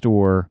Design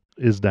store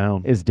is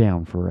down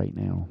for right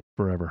now.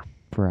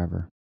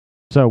 Forever.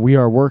 So we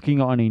are working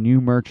on a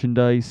new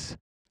merchandise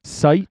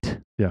site.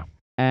 Yeah.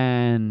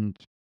 And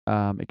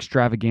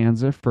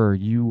extravaganza for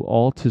you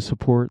all to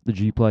support the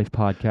Jeep Life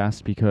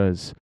podcast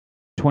because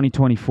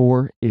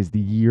 2024 is the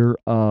year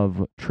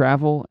of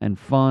travel and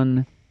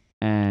fun,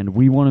 and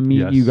we want to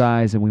meet you Yes.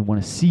 guys, and we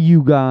want to see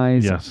you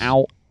guys Yes.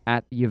 out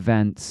at the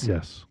events.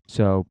 Yes.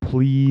 So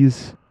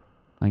please,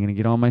 I'm going to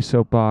get on my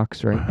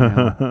soapbox right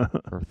now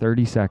for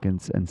 30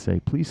 seconds and say,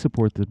 please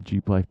support the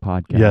Jeep Life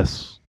podcast.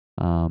 Yes.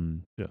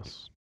 Um,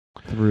 Yes.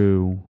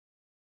 through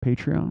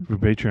Patreon For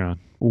Patreon.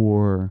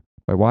 or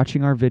by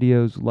watching our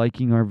videos,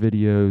 liking our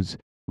videos,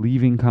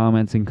 leaving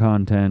comments and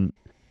content,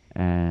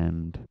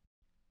 and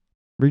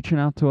reaching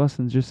out to us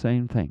and just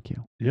saying thank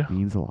you. Yeah. It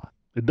means a lot.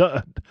 It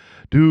does.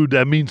 Dude,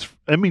 that means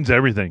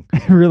everything.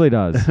 It really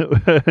does.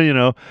 You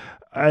know,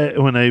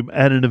 when I'm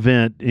at an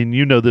event, and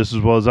you know this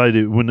as well as I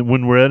do,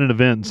 when we're at an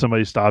event and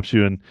somebody stops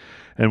you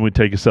and we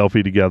take a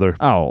selfie together,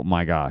 Oh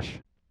my gosh.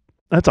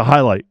 that's a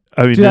highlight.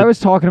 I mean, Dude, I was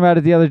talking about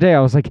it the other day. I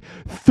was like,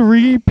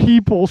 3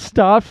 people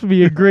stopped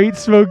me at Great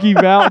Smoky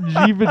Mountain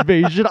Jeep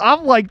Invasion.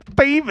 I'm like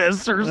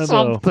famous or know.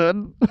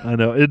 something. I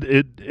know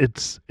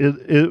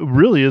it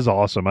really is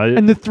awesome.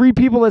 And the 3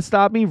 people that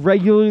stop me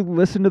regularly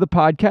listen to the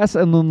podcast,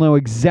 and they'll know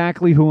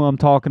exactly who I'm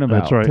talking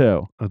about. That's right.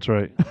 Too. That's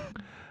right.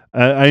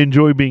 I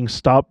enjoy being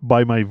stopped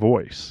by my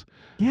voice.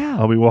 Yeah.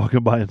 I'll be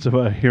walking by and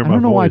somebody hear I my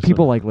don't know voice. why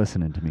people like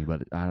listening to me,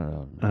 but I don't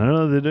know. I don't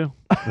know. They do.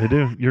 They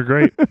do. You're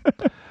great.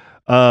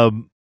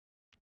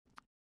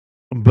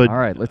 But All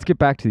right, let's get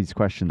back to these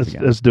questions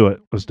again. let's do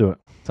it. Let's do it.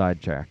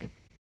 Sidetrack.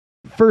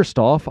 First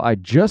off, I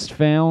just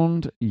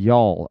found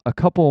y'all a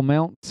couple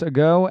months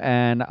ago,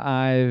 and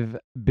I've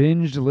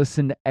binged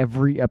listened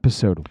every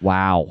episode.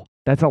 Wow.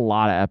 That's a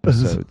lot of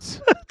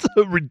episodes. That's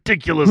a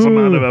ridiculous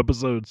amount of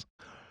episodes.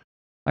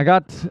 I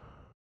got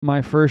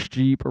my first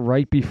Jeep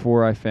right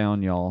before I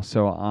found y'all,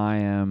 so I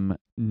am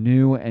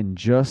new and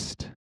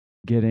just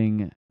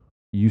getting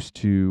used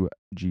to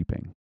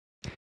Jeeping.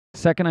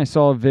 Second, I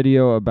saw a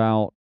video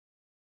about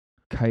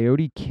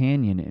Coyote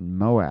Canyon in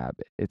Moab.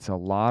 It's a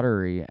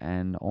lottery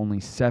and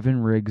only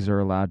 7 rigs are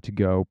allowed to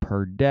go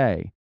per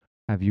day.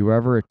 Have you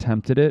ever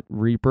attempted it?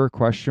 Reaper ?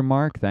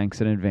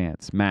 Thanks in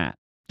advance. Matt,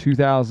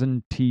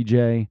 2000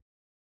 TJ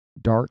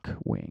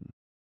Darkwing.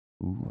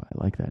 Ooh,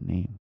 I like that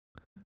name.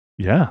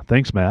 Yeah.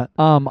 Thanks, Matt.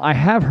 I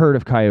have heard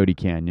of Coyote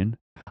Canyon.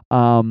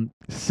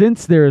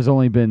 Since there has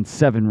only been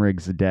 7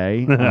 rigs a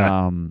day,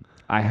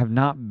 I have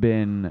not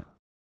been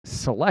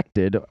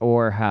selected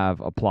or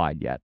have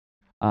applied yet.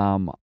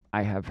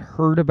 I have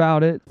heard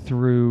about it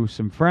through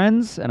some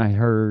friends, and I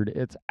heard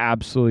it's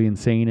absolutely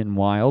insane and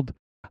wild.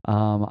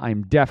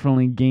 I'm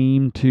definitely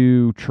game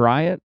to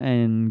try it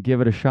and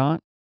give it a shot.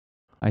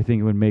 I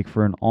think it would make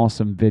for an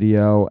awesome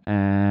video,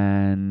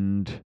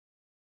 and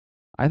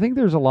I think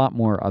there's a lot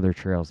more other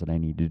trails that I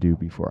need to do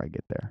before I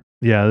get there.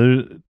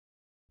 Yeah.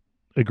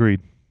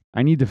 Agreed.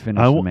 I need to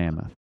finish the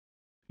Mammoth.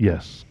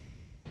 Yes.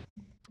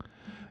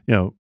 You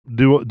know,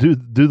 do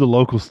the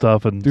local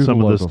stuff and Do some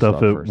the of the local stuff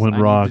at first.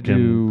 Windrock I need to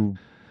do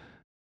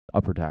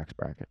upper tax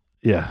bracket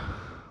yeah.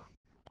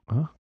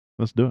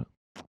 Let's do it.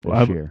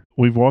 this year.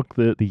 We've walked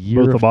The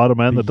year both the of bottom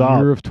and the top.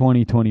 year of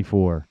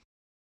 2024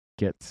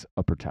 gets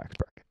upper tax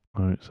bracket.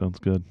 All right, sounds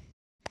good.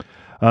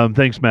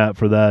 Thanks, Matt,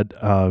 for that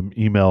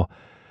email.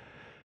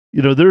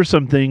 You know, there are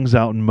some things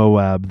out in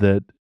Moab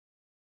that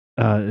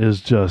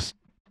is just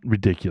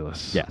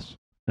ridiculous. Yes.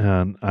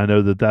 And I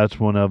know that that's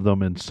one of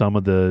them, and some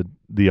of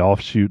the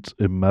offshoots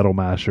in Metal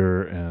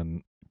Masher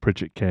and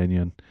Pritchett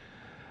Canyon.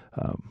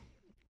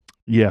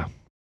 Yeah,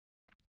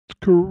 it's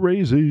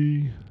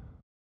crazy.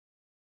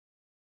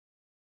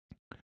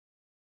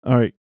 All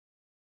right.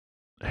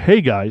 Hey,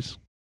 guys.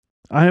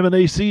 I have an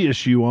AC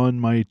issue on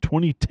my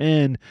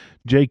 2010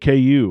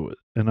 JKU,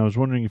 and I was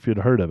wondering if you'd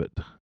heard of it.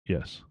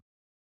 Yes.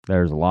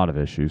 There's a lot of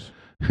issues.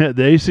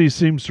 The AC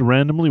seems to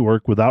randomly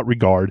work without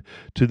regard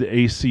to the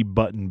AC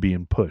button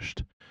being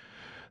pushed.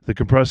 The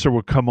compressor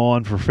will come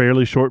on for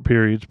fairly short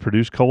periods,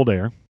 produce cold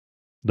air.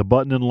 The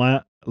button and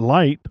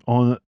light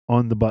on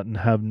the button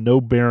have no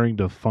bearing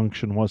to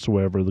function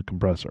whatsoever of the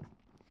compressor.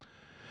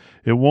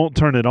 It won't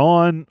turn it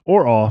on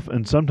or off,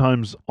 and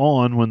sometimes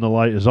on when the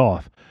light is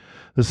off.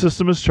 The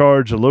system is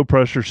charged, a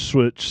low-pressure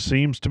switch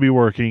seems to be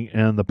working,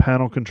 and the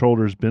panel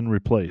controller has been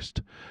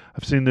replaced.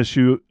 I've seen this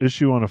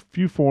issue on a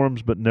few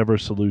forums, but never a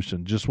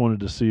solution. Just wanted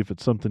to see if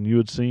it's something you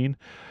had seen.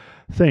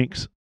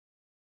 Thanks,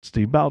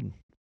 Steve Bowden.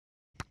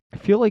 I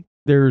feel like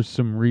there's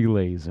some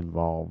relays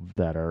involved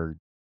that are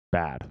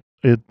bad.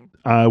 I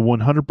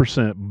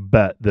 100%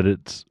 bet that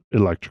it's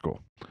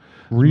electrical.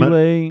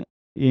 Relay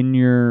in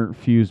your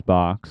fuse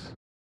box,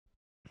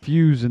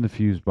 fuse in the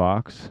fuse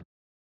box,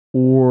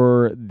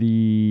 or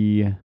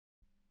the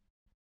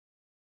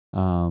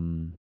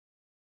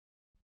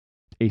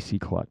AC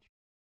clutch.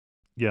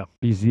 Yeah.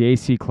 Because the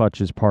AC clutch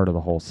is part of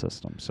the whole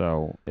system.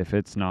 So if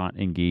it's not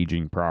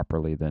engaging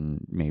properly,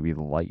 then maybe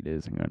the light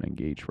isn't going to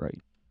engage right.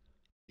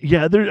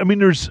 Yeah,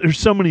 there's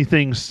so many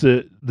things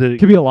that It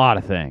could be a lot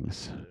of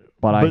things,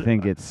 but I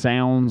think it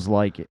sounds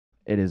like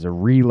it is a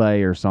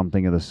relay or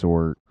something of the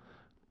sort.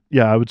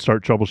 Yeah, I would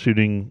start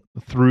troubleshooting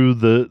through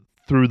the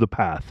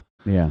path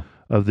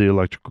of the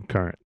electrical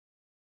current.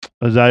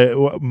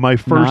 My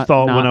first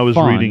thought when I was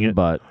reading it,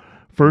 but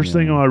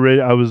thing when I read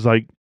it, I was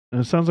like,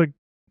 it sounds like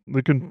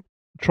the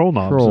control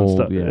knobs and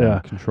stuff. Yeah.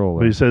 controller.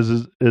 But he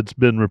says it's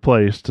been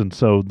replaced, and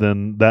so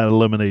then that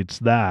eliminates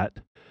that.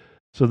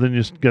 So then you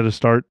just got to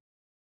start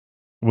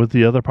with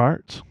the other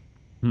parts.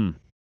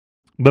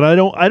 But I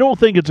don't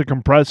think it's a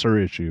compressor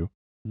issue.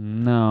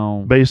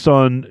 No. Based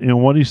on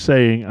what he's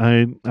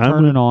saying,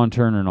 turning on,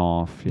 turning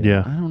off.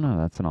 Yeah. I don't know.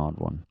 That's an odd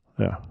one.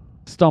 Yeah.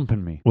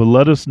 Stumping me. Well,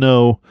 let us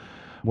know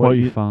what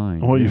you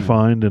find. What you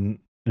find, and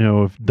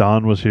if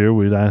Don was here,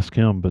 we'd ask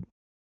him, but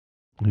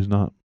he's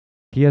not.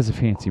 He has a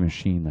fancy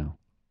machine, though.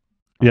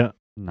 Yeah.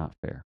 Not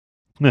fair.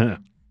 Yeah.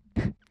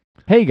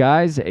 Hey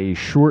guys, a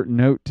short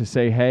note to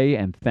say hey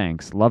and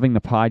thanks. Loving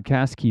the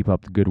podcast. Keep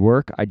up the good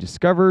work. I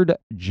discovered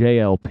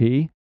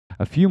JLP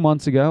a few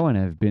months ago and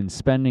have been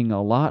spending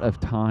a lot of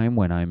time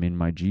when I'm in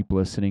my Jeep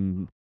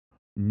listening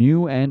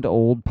new and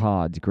old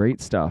pods.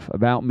 Great stuff.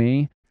 About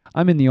me,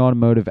 I'm in the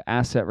automotive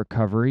asset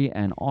recovery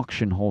and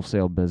auction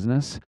wholesale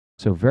business,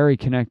 so very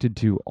connected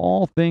to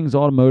all things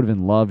automotive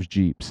and loves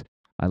Jeeps.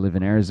 I live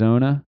in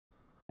Arizona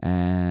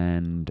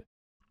and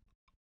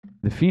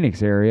the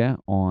Phoenix area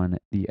on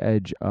the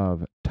edge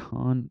of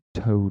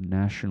Tonto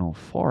National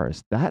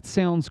Forest. That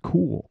sounds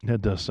cool.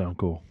 That does sound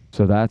cool.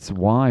 So that's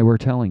why we're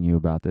telling you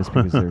about this,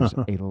 because there's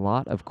a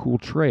lot of cool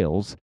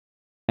trails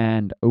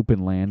and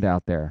open land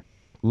out there.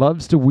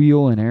 Loves to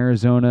wheel in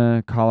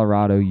Arizona,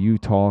 Colorado,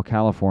 Utah,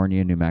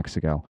 California, New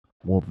Mexico.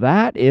 Well,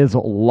 that is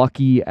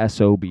lucky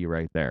SOB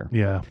right there.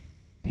 Yeah.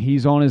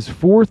 He's on his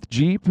fourth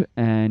Jeep,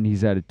 and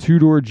he's at a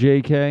two-door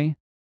JK,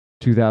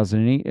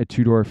 2008, a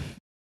two-door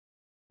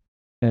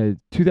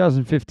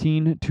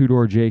 2015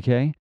 two-door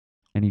JK,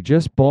 and he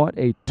just bought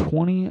a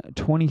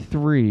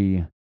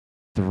 2023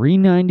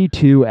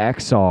 392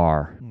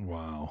 XR.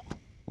 Wow.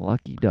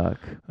 Lucky duck.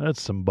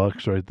 That's some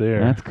bucks right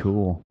there. That's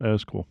cool. That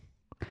is cool.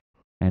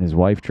 And his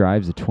wife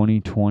drives a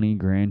 2020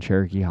 Grand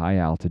Cherokee High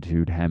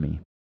Altitude Hemi.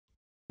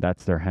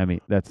 That's their Hemi.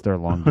 That's their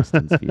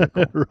long-distance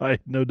vehicle. Right.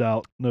 No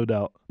doubt. No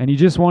doubt. And he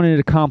just wanted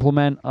to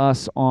compliment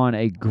us on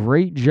a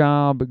great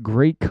job,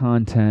 great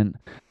content.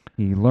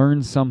 He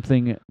learns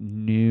something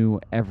new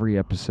every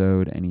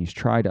episode, and he's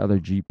tried other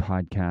Jeep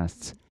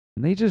podcasts,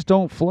 and they just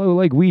don't flow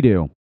like we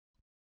do.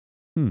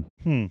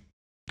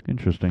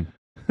 Interesting.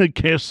 I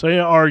can't say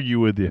I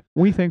argue with you.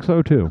 We think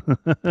so, too.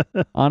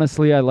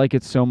 Honestly, I like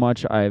it so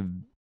much, I've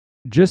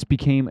just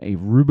became a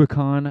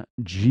Rubicon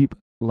Jeep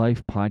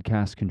Life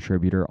podcast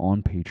contributor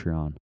on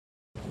Patreon.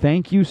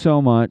 Thank you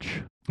so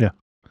much. Yeah.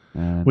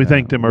 And, we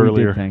thanked him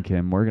earlier. We did thank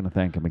him. We're going to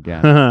thank him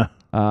again.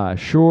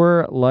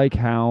 Sure, like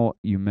how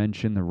you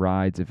mentioned the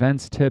rides,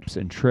 events, tips,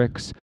 and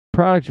tricks,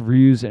 product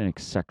reviews, and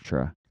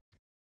etc.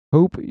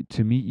 Hope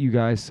to meet you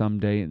guys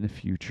someday in the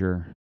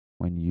future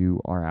when you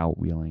are out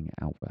wheeling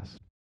out west.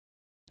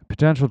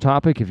 Potential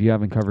topic, if you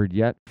haven't covered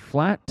yet,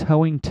 flat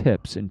towing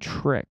tips and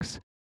tricks.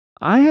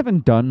 I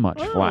haven't done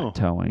much flat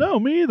towing. No,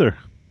 me either.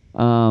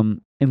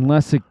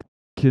 Unless it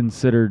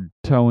considered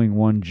towing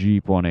one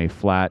Jeep on a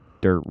flat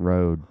dirt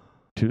road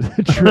to the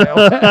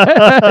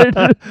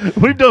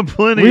trailhead. We've done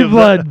plenty We've of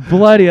done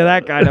plenty of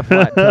that kind of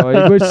flat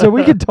towing. So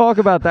we can talk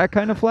about that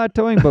kind of flat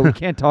towing, but we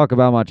can't talk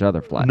about much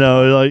other flat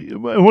towing. No, like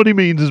what he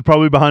means is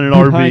probably behind an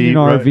behind RV. An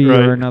RV right.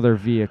 or another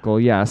vehicle,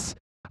 yes.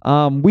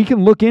 We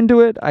can look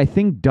into it. I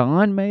think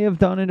Don may have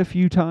done it a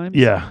few times.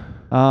 Yeah.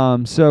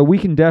 So we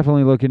can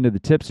definitely look into the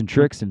tips and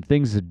tricks and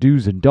things, the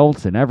do's and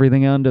don'ts and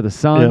everything under the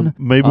sun. Yeah,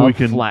 maybe we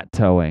can flat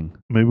towing.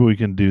 Maybe we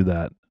can do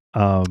that.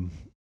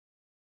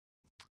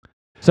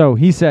 So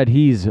he said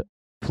he's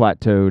flat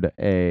towed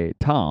a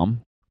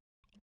Tom,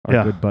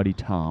 our good buddy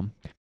Tom.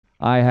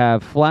 I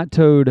have flat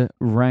towed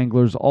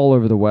Wranglers all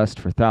over the West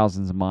for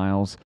thousands of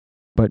miles,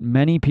 but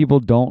many people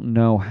don't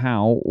know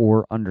how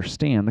or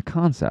understand the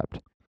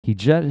concept. He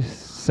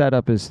just set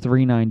up his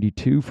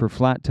 392 for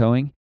flat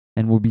towing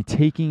and will be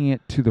taking it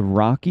to the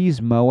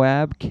Rockies,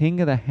 Moab, King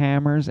of the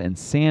Hammers, and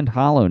Sand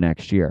Hollow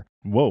next year.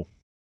 Whoa.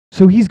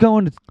 So he's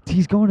going to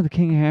the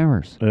King of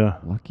Hammers. Yeah.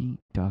 Lucky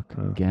duck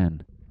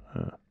again.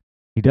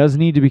 He does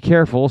need to be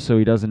careful so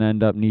he doesn't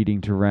end up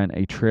needing to rent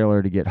a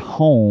trailer to get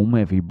home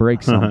if he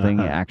breaks something,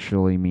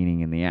 actually meaning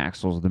in the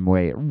axles, the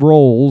way it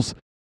rolls.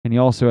 And he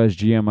also has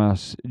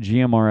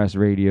GMRS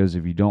radios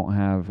if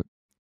you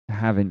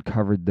haven't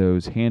covered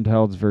those.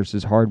 Handhelds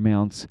versus hard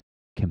mounts,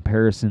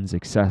 comparisons,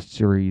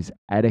 accessories,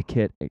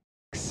 etiquette,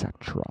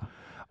 etc.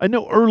 I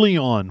know early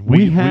on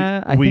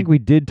I think we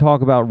did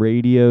talk about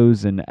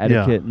radios and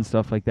etiquette and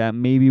stuff like that.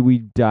 Maybe we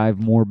dive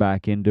more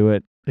back into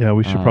it. Yeah,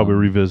 we should probably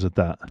revisit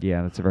that.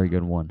 Yeah, that's a very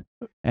good one.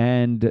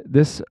 And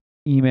this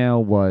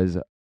email was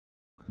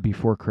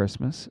before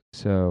Christmas.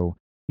 So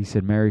he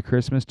said, Merry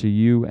Christmas to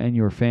you and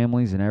your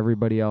families and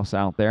everybody else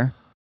out there.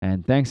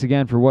 And thanks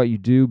again for what you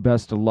do.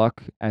 Best of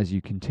luck as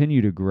you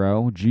continue to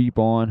grow. Jeep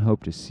on.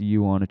 Hope to see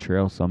you on a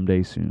trail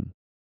someday soon.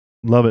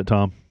 Love it,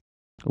 Tom.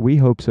 We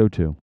hope so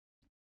too.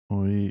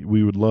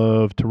 We would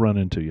love to run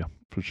into you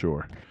for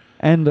sure.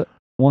 And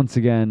once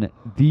again,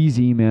 these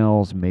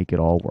emails make it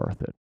all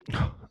worth it.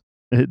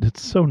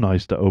 It's so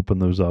nice to open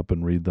those up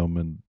and read them,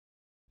 and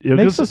it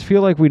makes us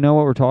feel like we know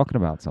what we're talking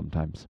about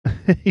sometimes.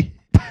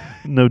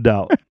 No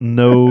doubt,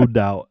 no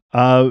doubt.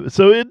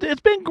 So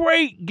it's been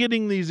great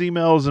getting these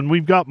emails, and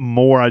we've got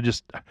more.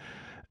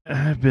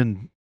 I've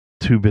been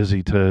too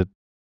busy to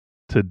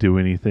do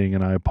anything,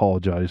 and I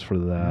apologize for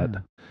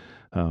that.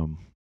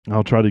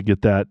 I'll try to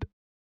get that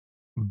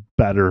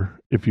better,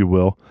 if you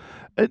will.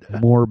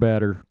 More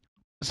better.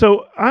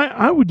 So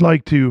I would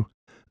like to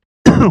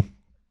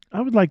I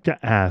would like to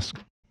ask,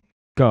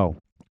 Go.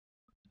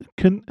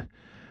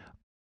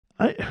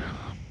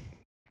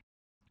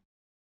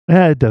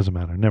 it doesn't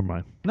matter. Never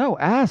mind. No,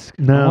 ask.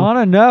 No. I want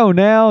to know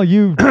now.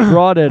 You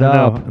brought it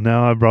up.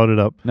 Now I brought it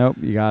up. Nope,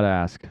 you got to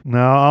ask.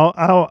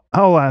 No,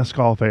 I'll ask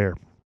off air.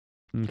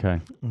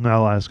 Okay.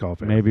 I'll ask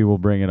off air. Maybe we'll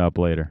bring it up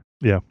later.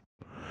 Yeah.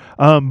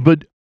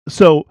 But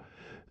so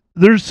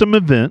there's some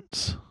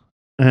events,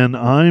 and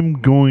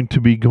I'm going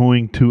to be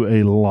going to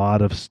a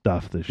lot of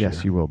stuff this year.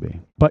 Yes, you will be.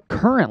 But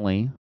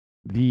currently,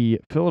 the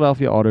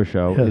Philadelphia Auto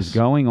Show is Yes.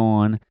 going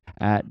on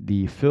at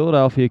the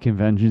Philadelphia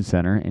Convention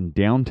Center in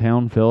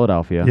downtown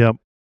Philadelphia. Yep.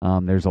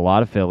 There's a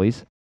lot of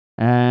Phillies.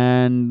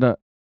 And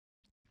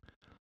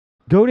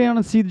go down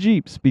and see the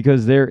Jeeps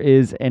because there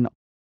is an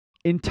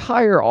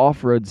entire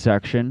off-road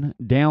section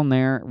down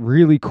there.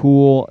 Really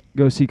cool.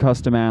 Go see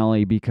Custom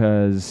Alley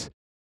because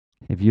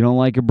if you don't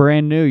like it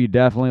brand new, you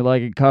definitely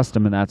like it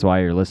custom, and that's why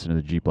you're listening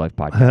to the Jeep Life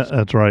podcast.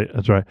 That's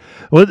right.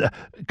 Well,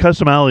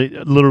 Custom Alley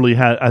literally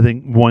had, I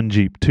think,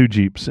 two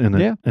Jeeps in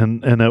it, Yeah.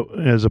 and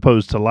as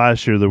opposed to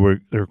last year, there were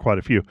quite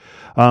a few.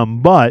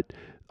 But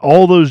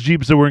all those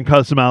Jeeps that were in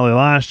Custom Alley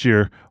last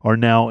year are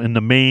now in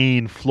the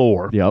main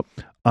floor. Yep.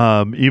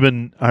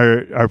 Even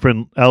our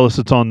friend Ellis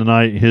that's on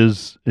tonight,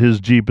 his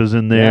Jeep is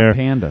in Yeah, there.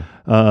 Panda.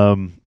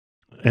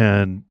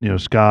 And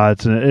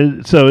Scott's,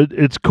 and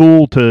it's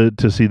cool to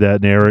see that,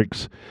 and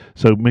Eric's.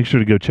 So make sure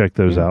to go check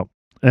those Yeah. out.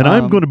 And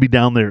I'm going to be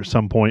down there at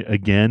some point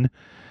again,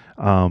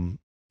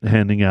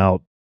 handing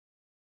out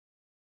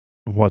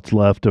what's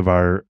left of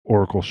our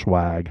Oracle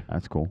swag.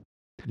 That's cool.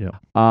 Yeah.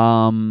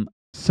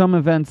 Some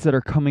events that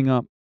are coming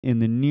up in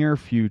the near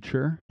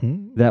future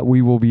Mm. that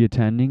we will be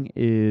attending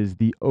is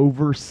the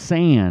Over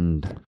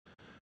Sand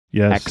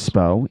Yes.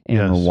 Expo in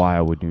Yes.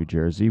 Wildwood, New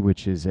Jersey,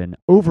 which is an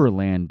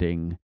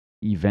overlanding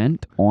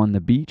event on the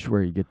beach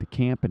where you get to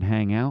camp and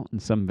hang out, and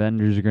some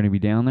vendors are going to be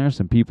down there.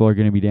 Some people are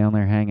going to be down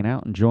there hanging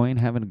out, enjoying,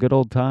 having a good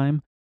old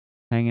time,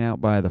 hanging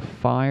out by the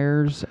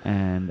fires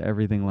and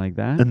everything like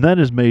that. And that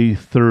is May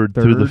 3rd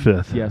through the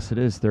 5th. Yes, it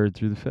is 3rd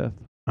through the 5th.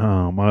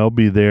 I'll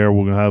be there.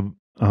 We're going to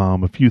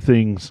have a few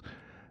things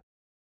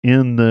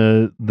in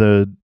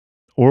the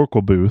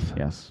Oracle booth,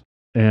 Yes.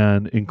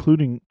 and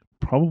including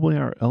probably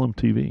our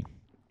LMTV.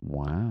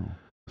 Wow.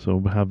 So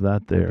we'll have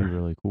that That'd there. be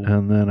really cool.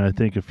 And then I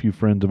think a few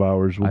friends of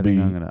ours will I be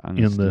think I'm gonna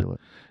in steal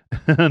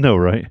it. I know,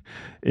 right?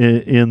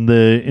 In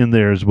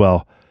there as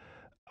well.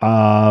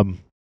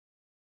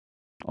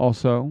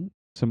 Also,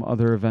 some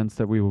other events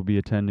that we will be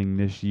attending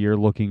this year,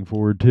 looking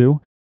forward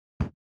to.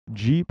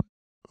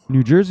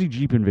 New Jersey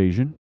Jeep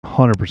Invasion.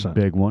 100%.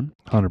 Big one.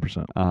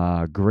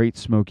 100%. Great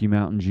Smoky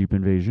Mountain Jeep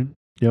Invasion.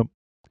 Yep.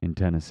 In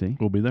Tennessee.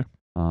 We'll be there.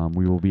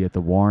 We will be at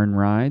the Warren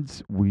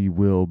Rides. We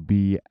will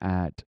be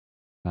at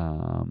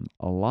a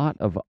lot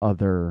of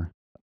other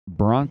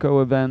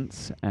Bronco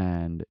events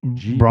and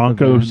Jeep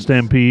Bronco events.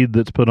 Stampede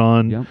that's put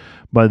on Yep.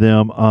 by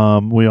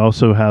them. We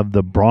also have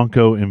the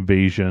Bronco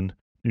Invasion,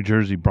 New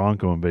Jersey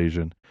Bronco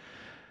Invasion.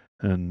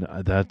 And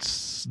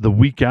that's the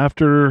week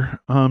after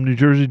New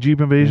Jersey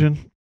Jeep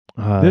Invasion.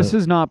 This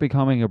is not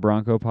becoming a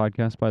Bronco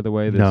podcast, by the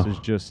way. This No. is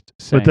just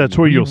saying that's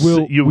where you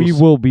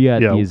will be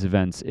at yeah. these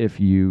events if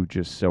you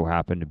just so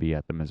happen to be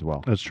at them as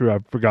well. That's true. I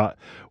forgot.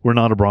 We're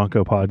not a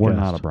Bronco podcast. We're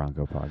not a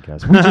Bronco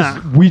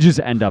podcast. We just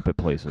end up at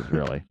places,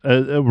 really.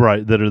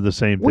 Right, that are the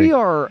same thing.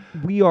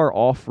 We are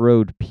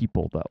off-road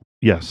people, though.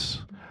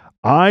 Yes.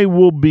 I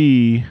will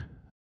be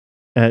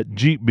at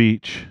Jeep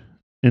Beach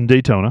in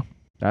Daytona.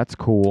 That's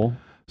cool.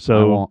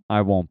 So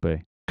I won't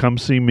be. come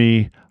see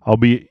me. I'll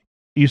be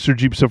Easter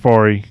Jeep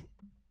Safari.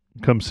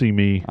 Come see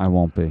me. I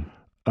won't be.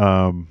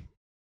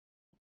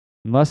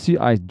 Unless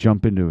I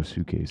jump into a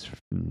suitcase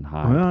and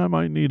hide. Well, I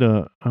might need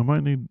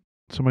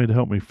somebody to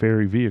help me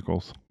ferry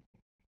vehicles.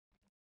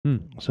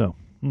 So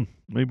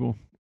maybe we'll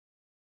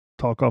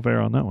talk off air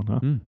on that one, huh?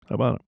 How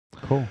about it?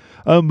 Cool.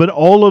 But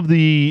all of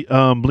the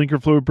Blinker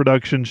Fluid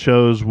production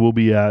shows we'll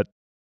be at,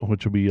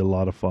 which will be a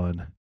lot of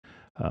fun.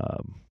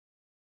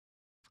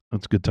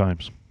 That's good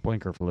times.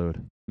 Blinker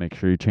fluid. Make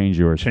sure you change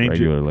yours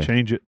regularly.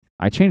 Change it.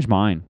 I changed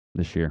mine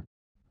this year.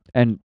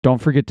 And don't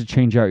forget to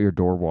change out your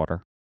door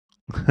water.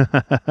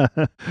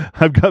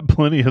 I've got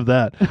plenty of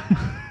that.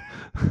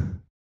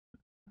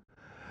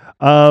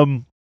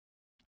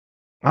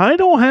 I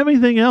don't have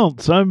anything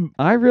else.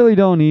 I really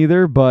don't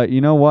either, but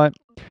you know what?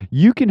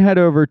 You can head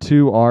over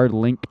to our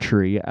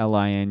Linktree,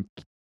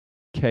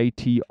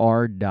 linktr.ee/Jeep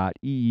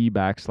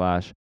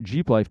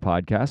Life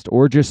Podcast,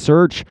 or just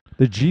search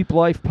the Jeep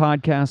Life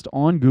Podcast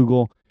on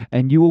Google,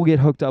 and you will get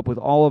hooked up with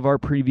all of our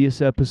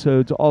previous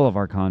episodes, all of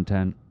our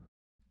content,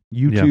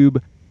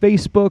 YouTube,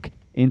 Facebook,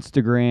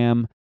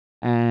 Instagram,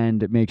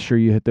 and make sure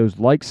you hit those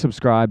likes,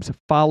 subscribes,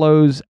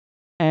 follows,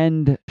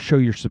 and show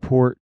your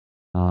support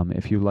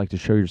If you'd like to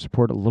show your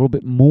support a little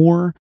bit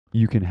more,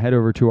 you can head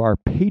over to our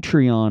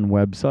Patreon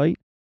website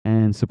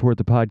and support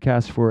the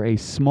podcast for a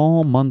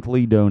small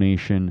monthly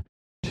donation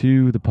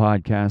to the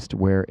podcast,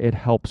 where it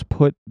helps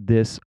put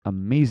this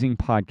amazing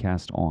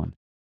podcast on.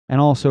 And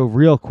also,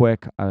 real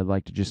quick, I would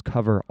like to just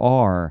cover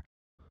our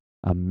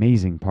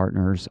amazing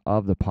partners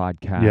of the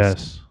podcast.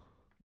 Yes.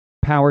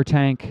 Power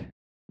Tank.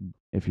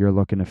 If you're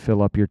looking to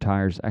fill up your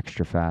tires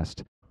extra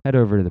fast, head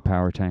over to the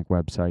Power Tank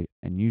website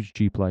and use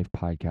Jeep Life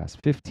Podcast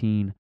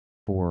 15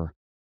 for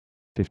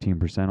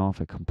 15%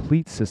 off a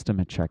complete system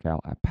at checkout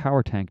at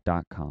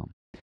powertank.com.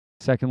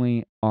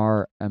 Secondly,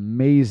 our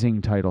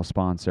amazing title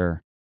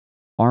sponsor,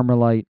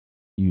 Armorlight.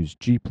 Use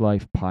Jeep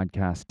Life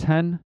Podcast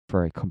 10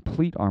 for a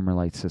complete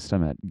Armorlight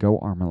system at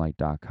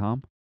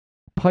goarmorlight.com.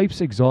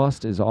 Pipes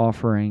Exhaust is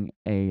offering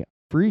a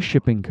free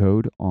shipping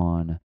code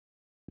on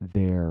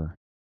their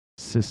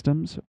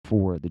systems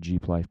for the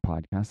Jeep Life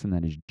Podcast, and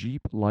that is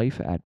Jeep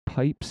Life at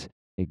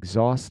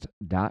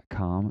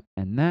pipesexhaust.com.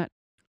 And that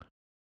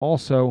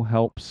also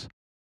helps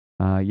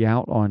you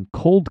out on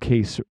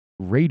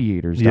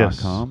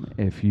coldcaseradiators.com. Yes.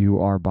 If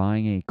you are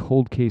buying a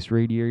cold case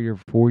radiator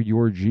for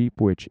your Jeep,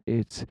 which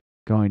it's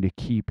going to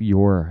keep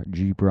your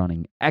Jeep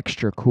running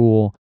extra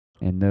cool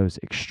in those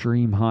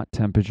extreme hot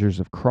temperatures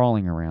of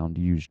crawling around,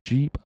 use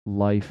Jeep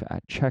Life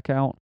at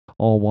checkout,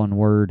 all one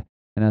word,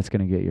 and that's going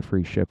to get you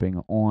free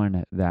shipping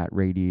on that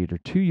radiator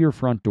to your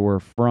front door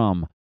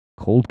from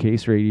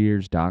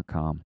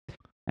coldcaseradiators.com.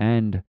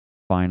 And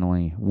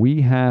finally,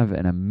 we have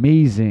an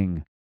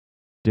amazing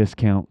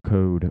discount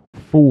code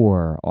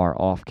for our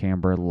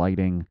off-camber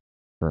lighting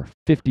for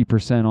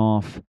 50%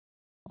 off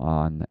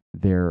on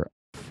their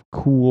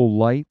cool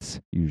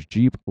lights. Use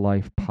Jeep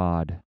Life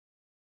Pod.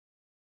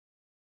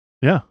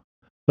 Yeah.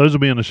 Those will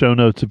be in the show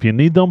notes if you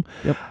need them.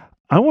 Yep.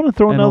 I want to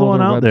throw And another all one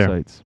their out there.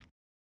 websites.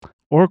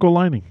 Oracle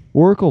Lighting.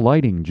 Oracle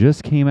Lighting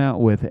just came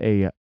out with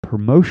a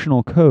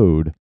promotional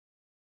code.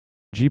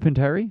 Jeep and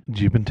Terry?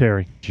 Jeep and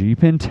Terry.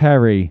 Jeep and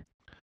Terry.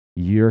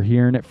 You're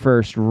hearing it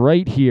first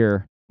right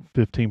here.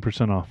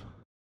 15% off.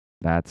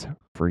 That's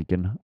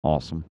freaking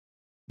awesome.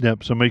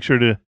 Yep. So make sure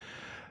to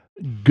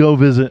go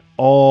visit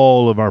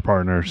all of our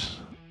partners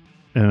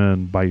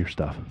and buy your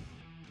stuff.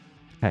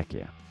 Heck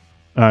yeah.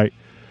 All right.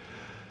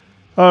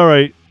 All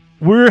right.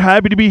 We're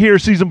happy to be here.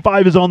 Season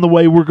 5 is on the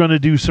way. We're going to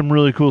do some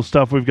really cool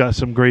stuff. We've got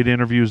some great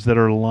interviews that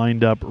are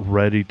lined up,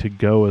 ready to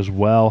go as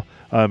well.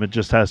 It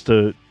just has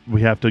to,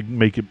 we have to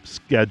make it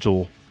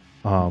schedule,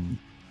 make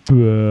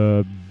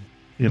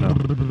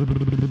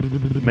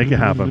it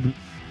happen.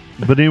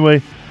 But anyway,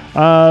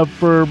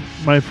 for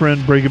my friend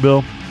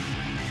Breakabill,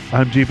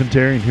 I'm Jeep and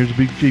Terry, and here's a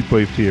big Jeep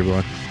wave to you,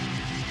 everyone.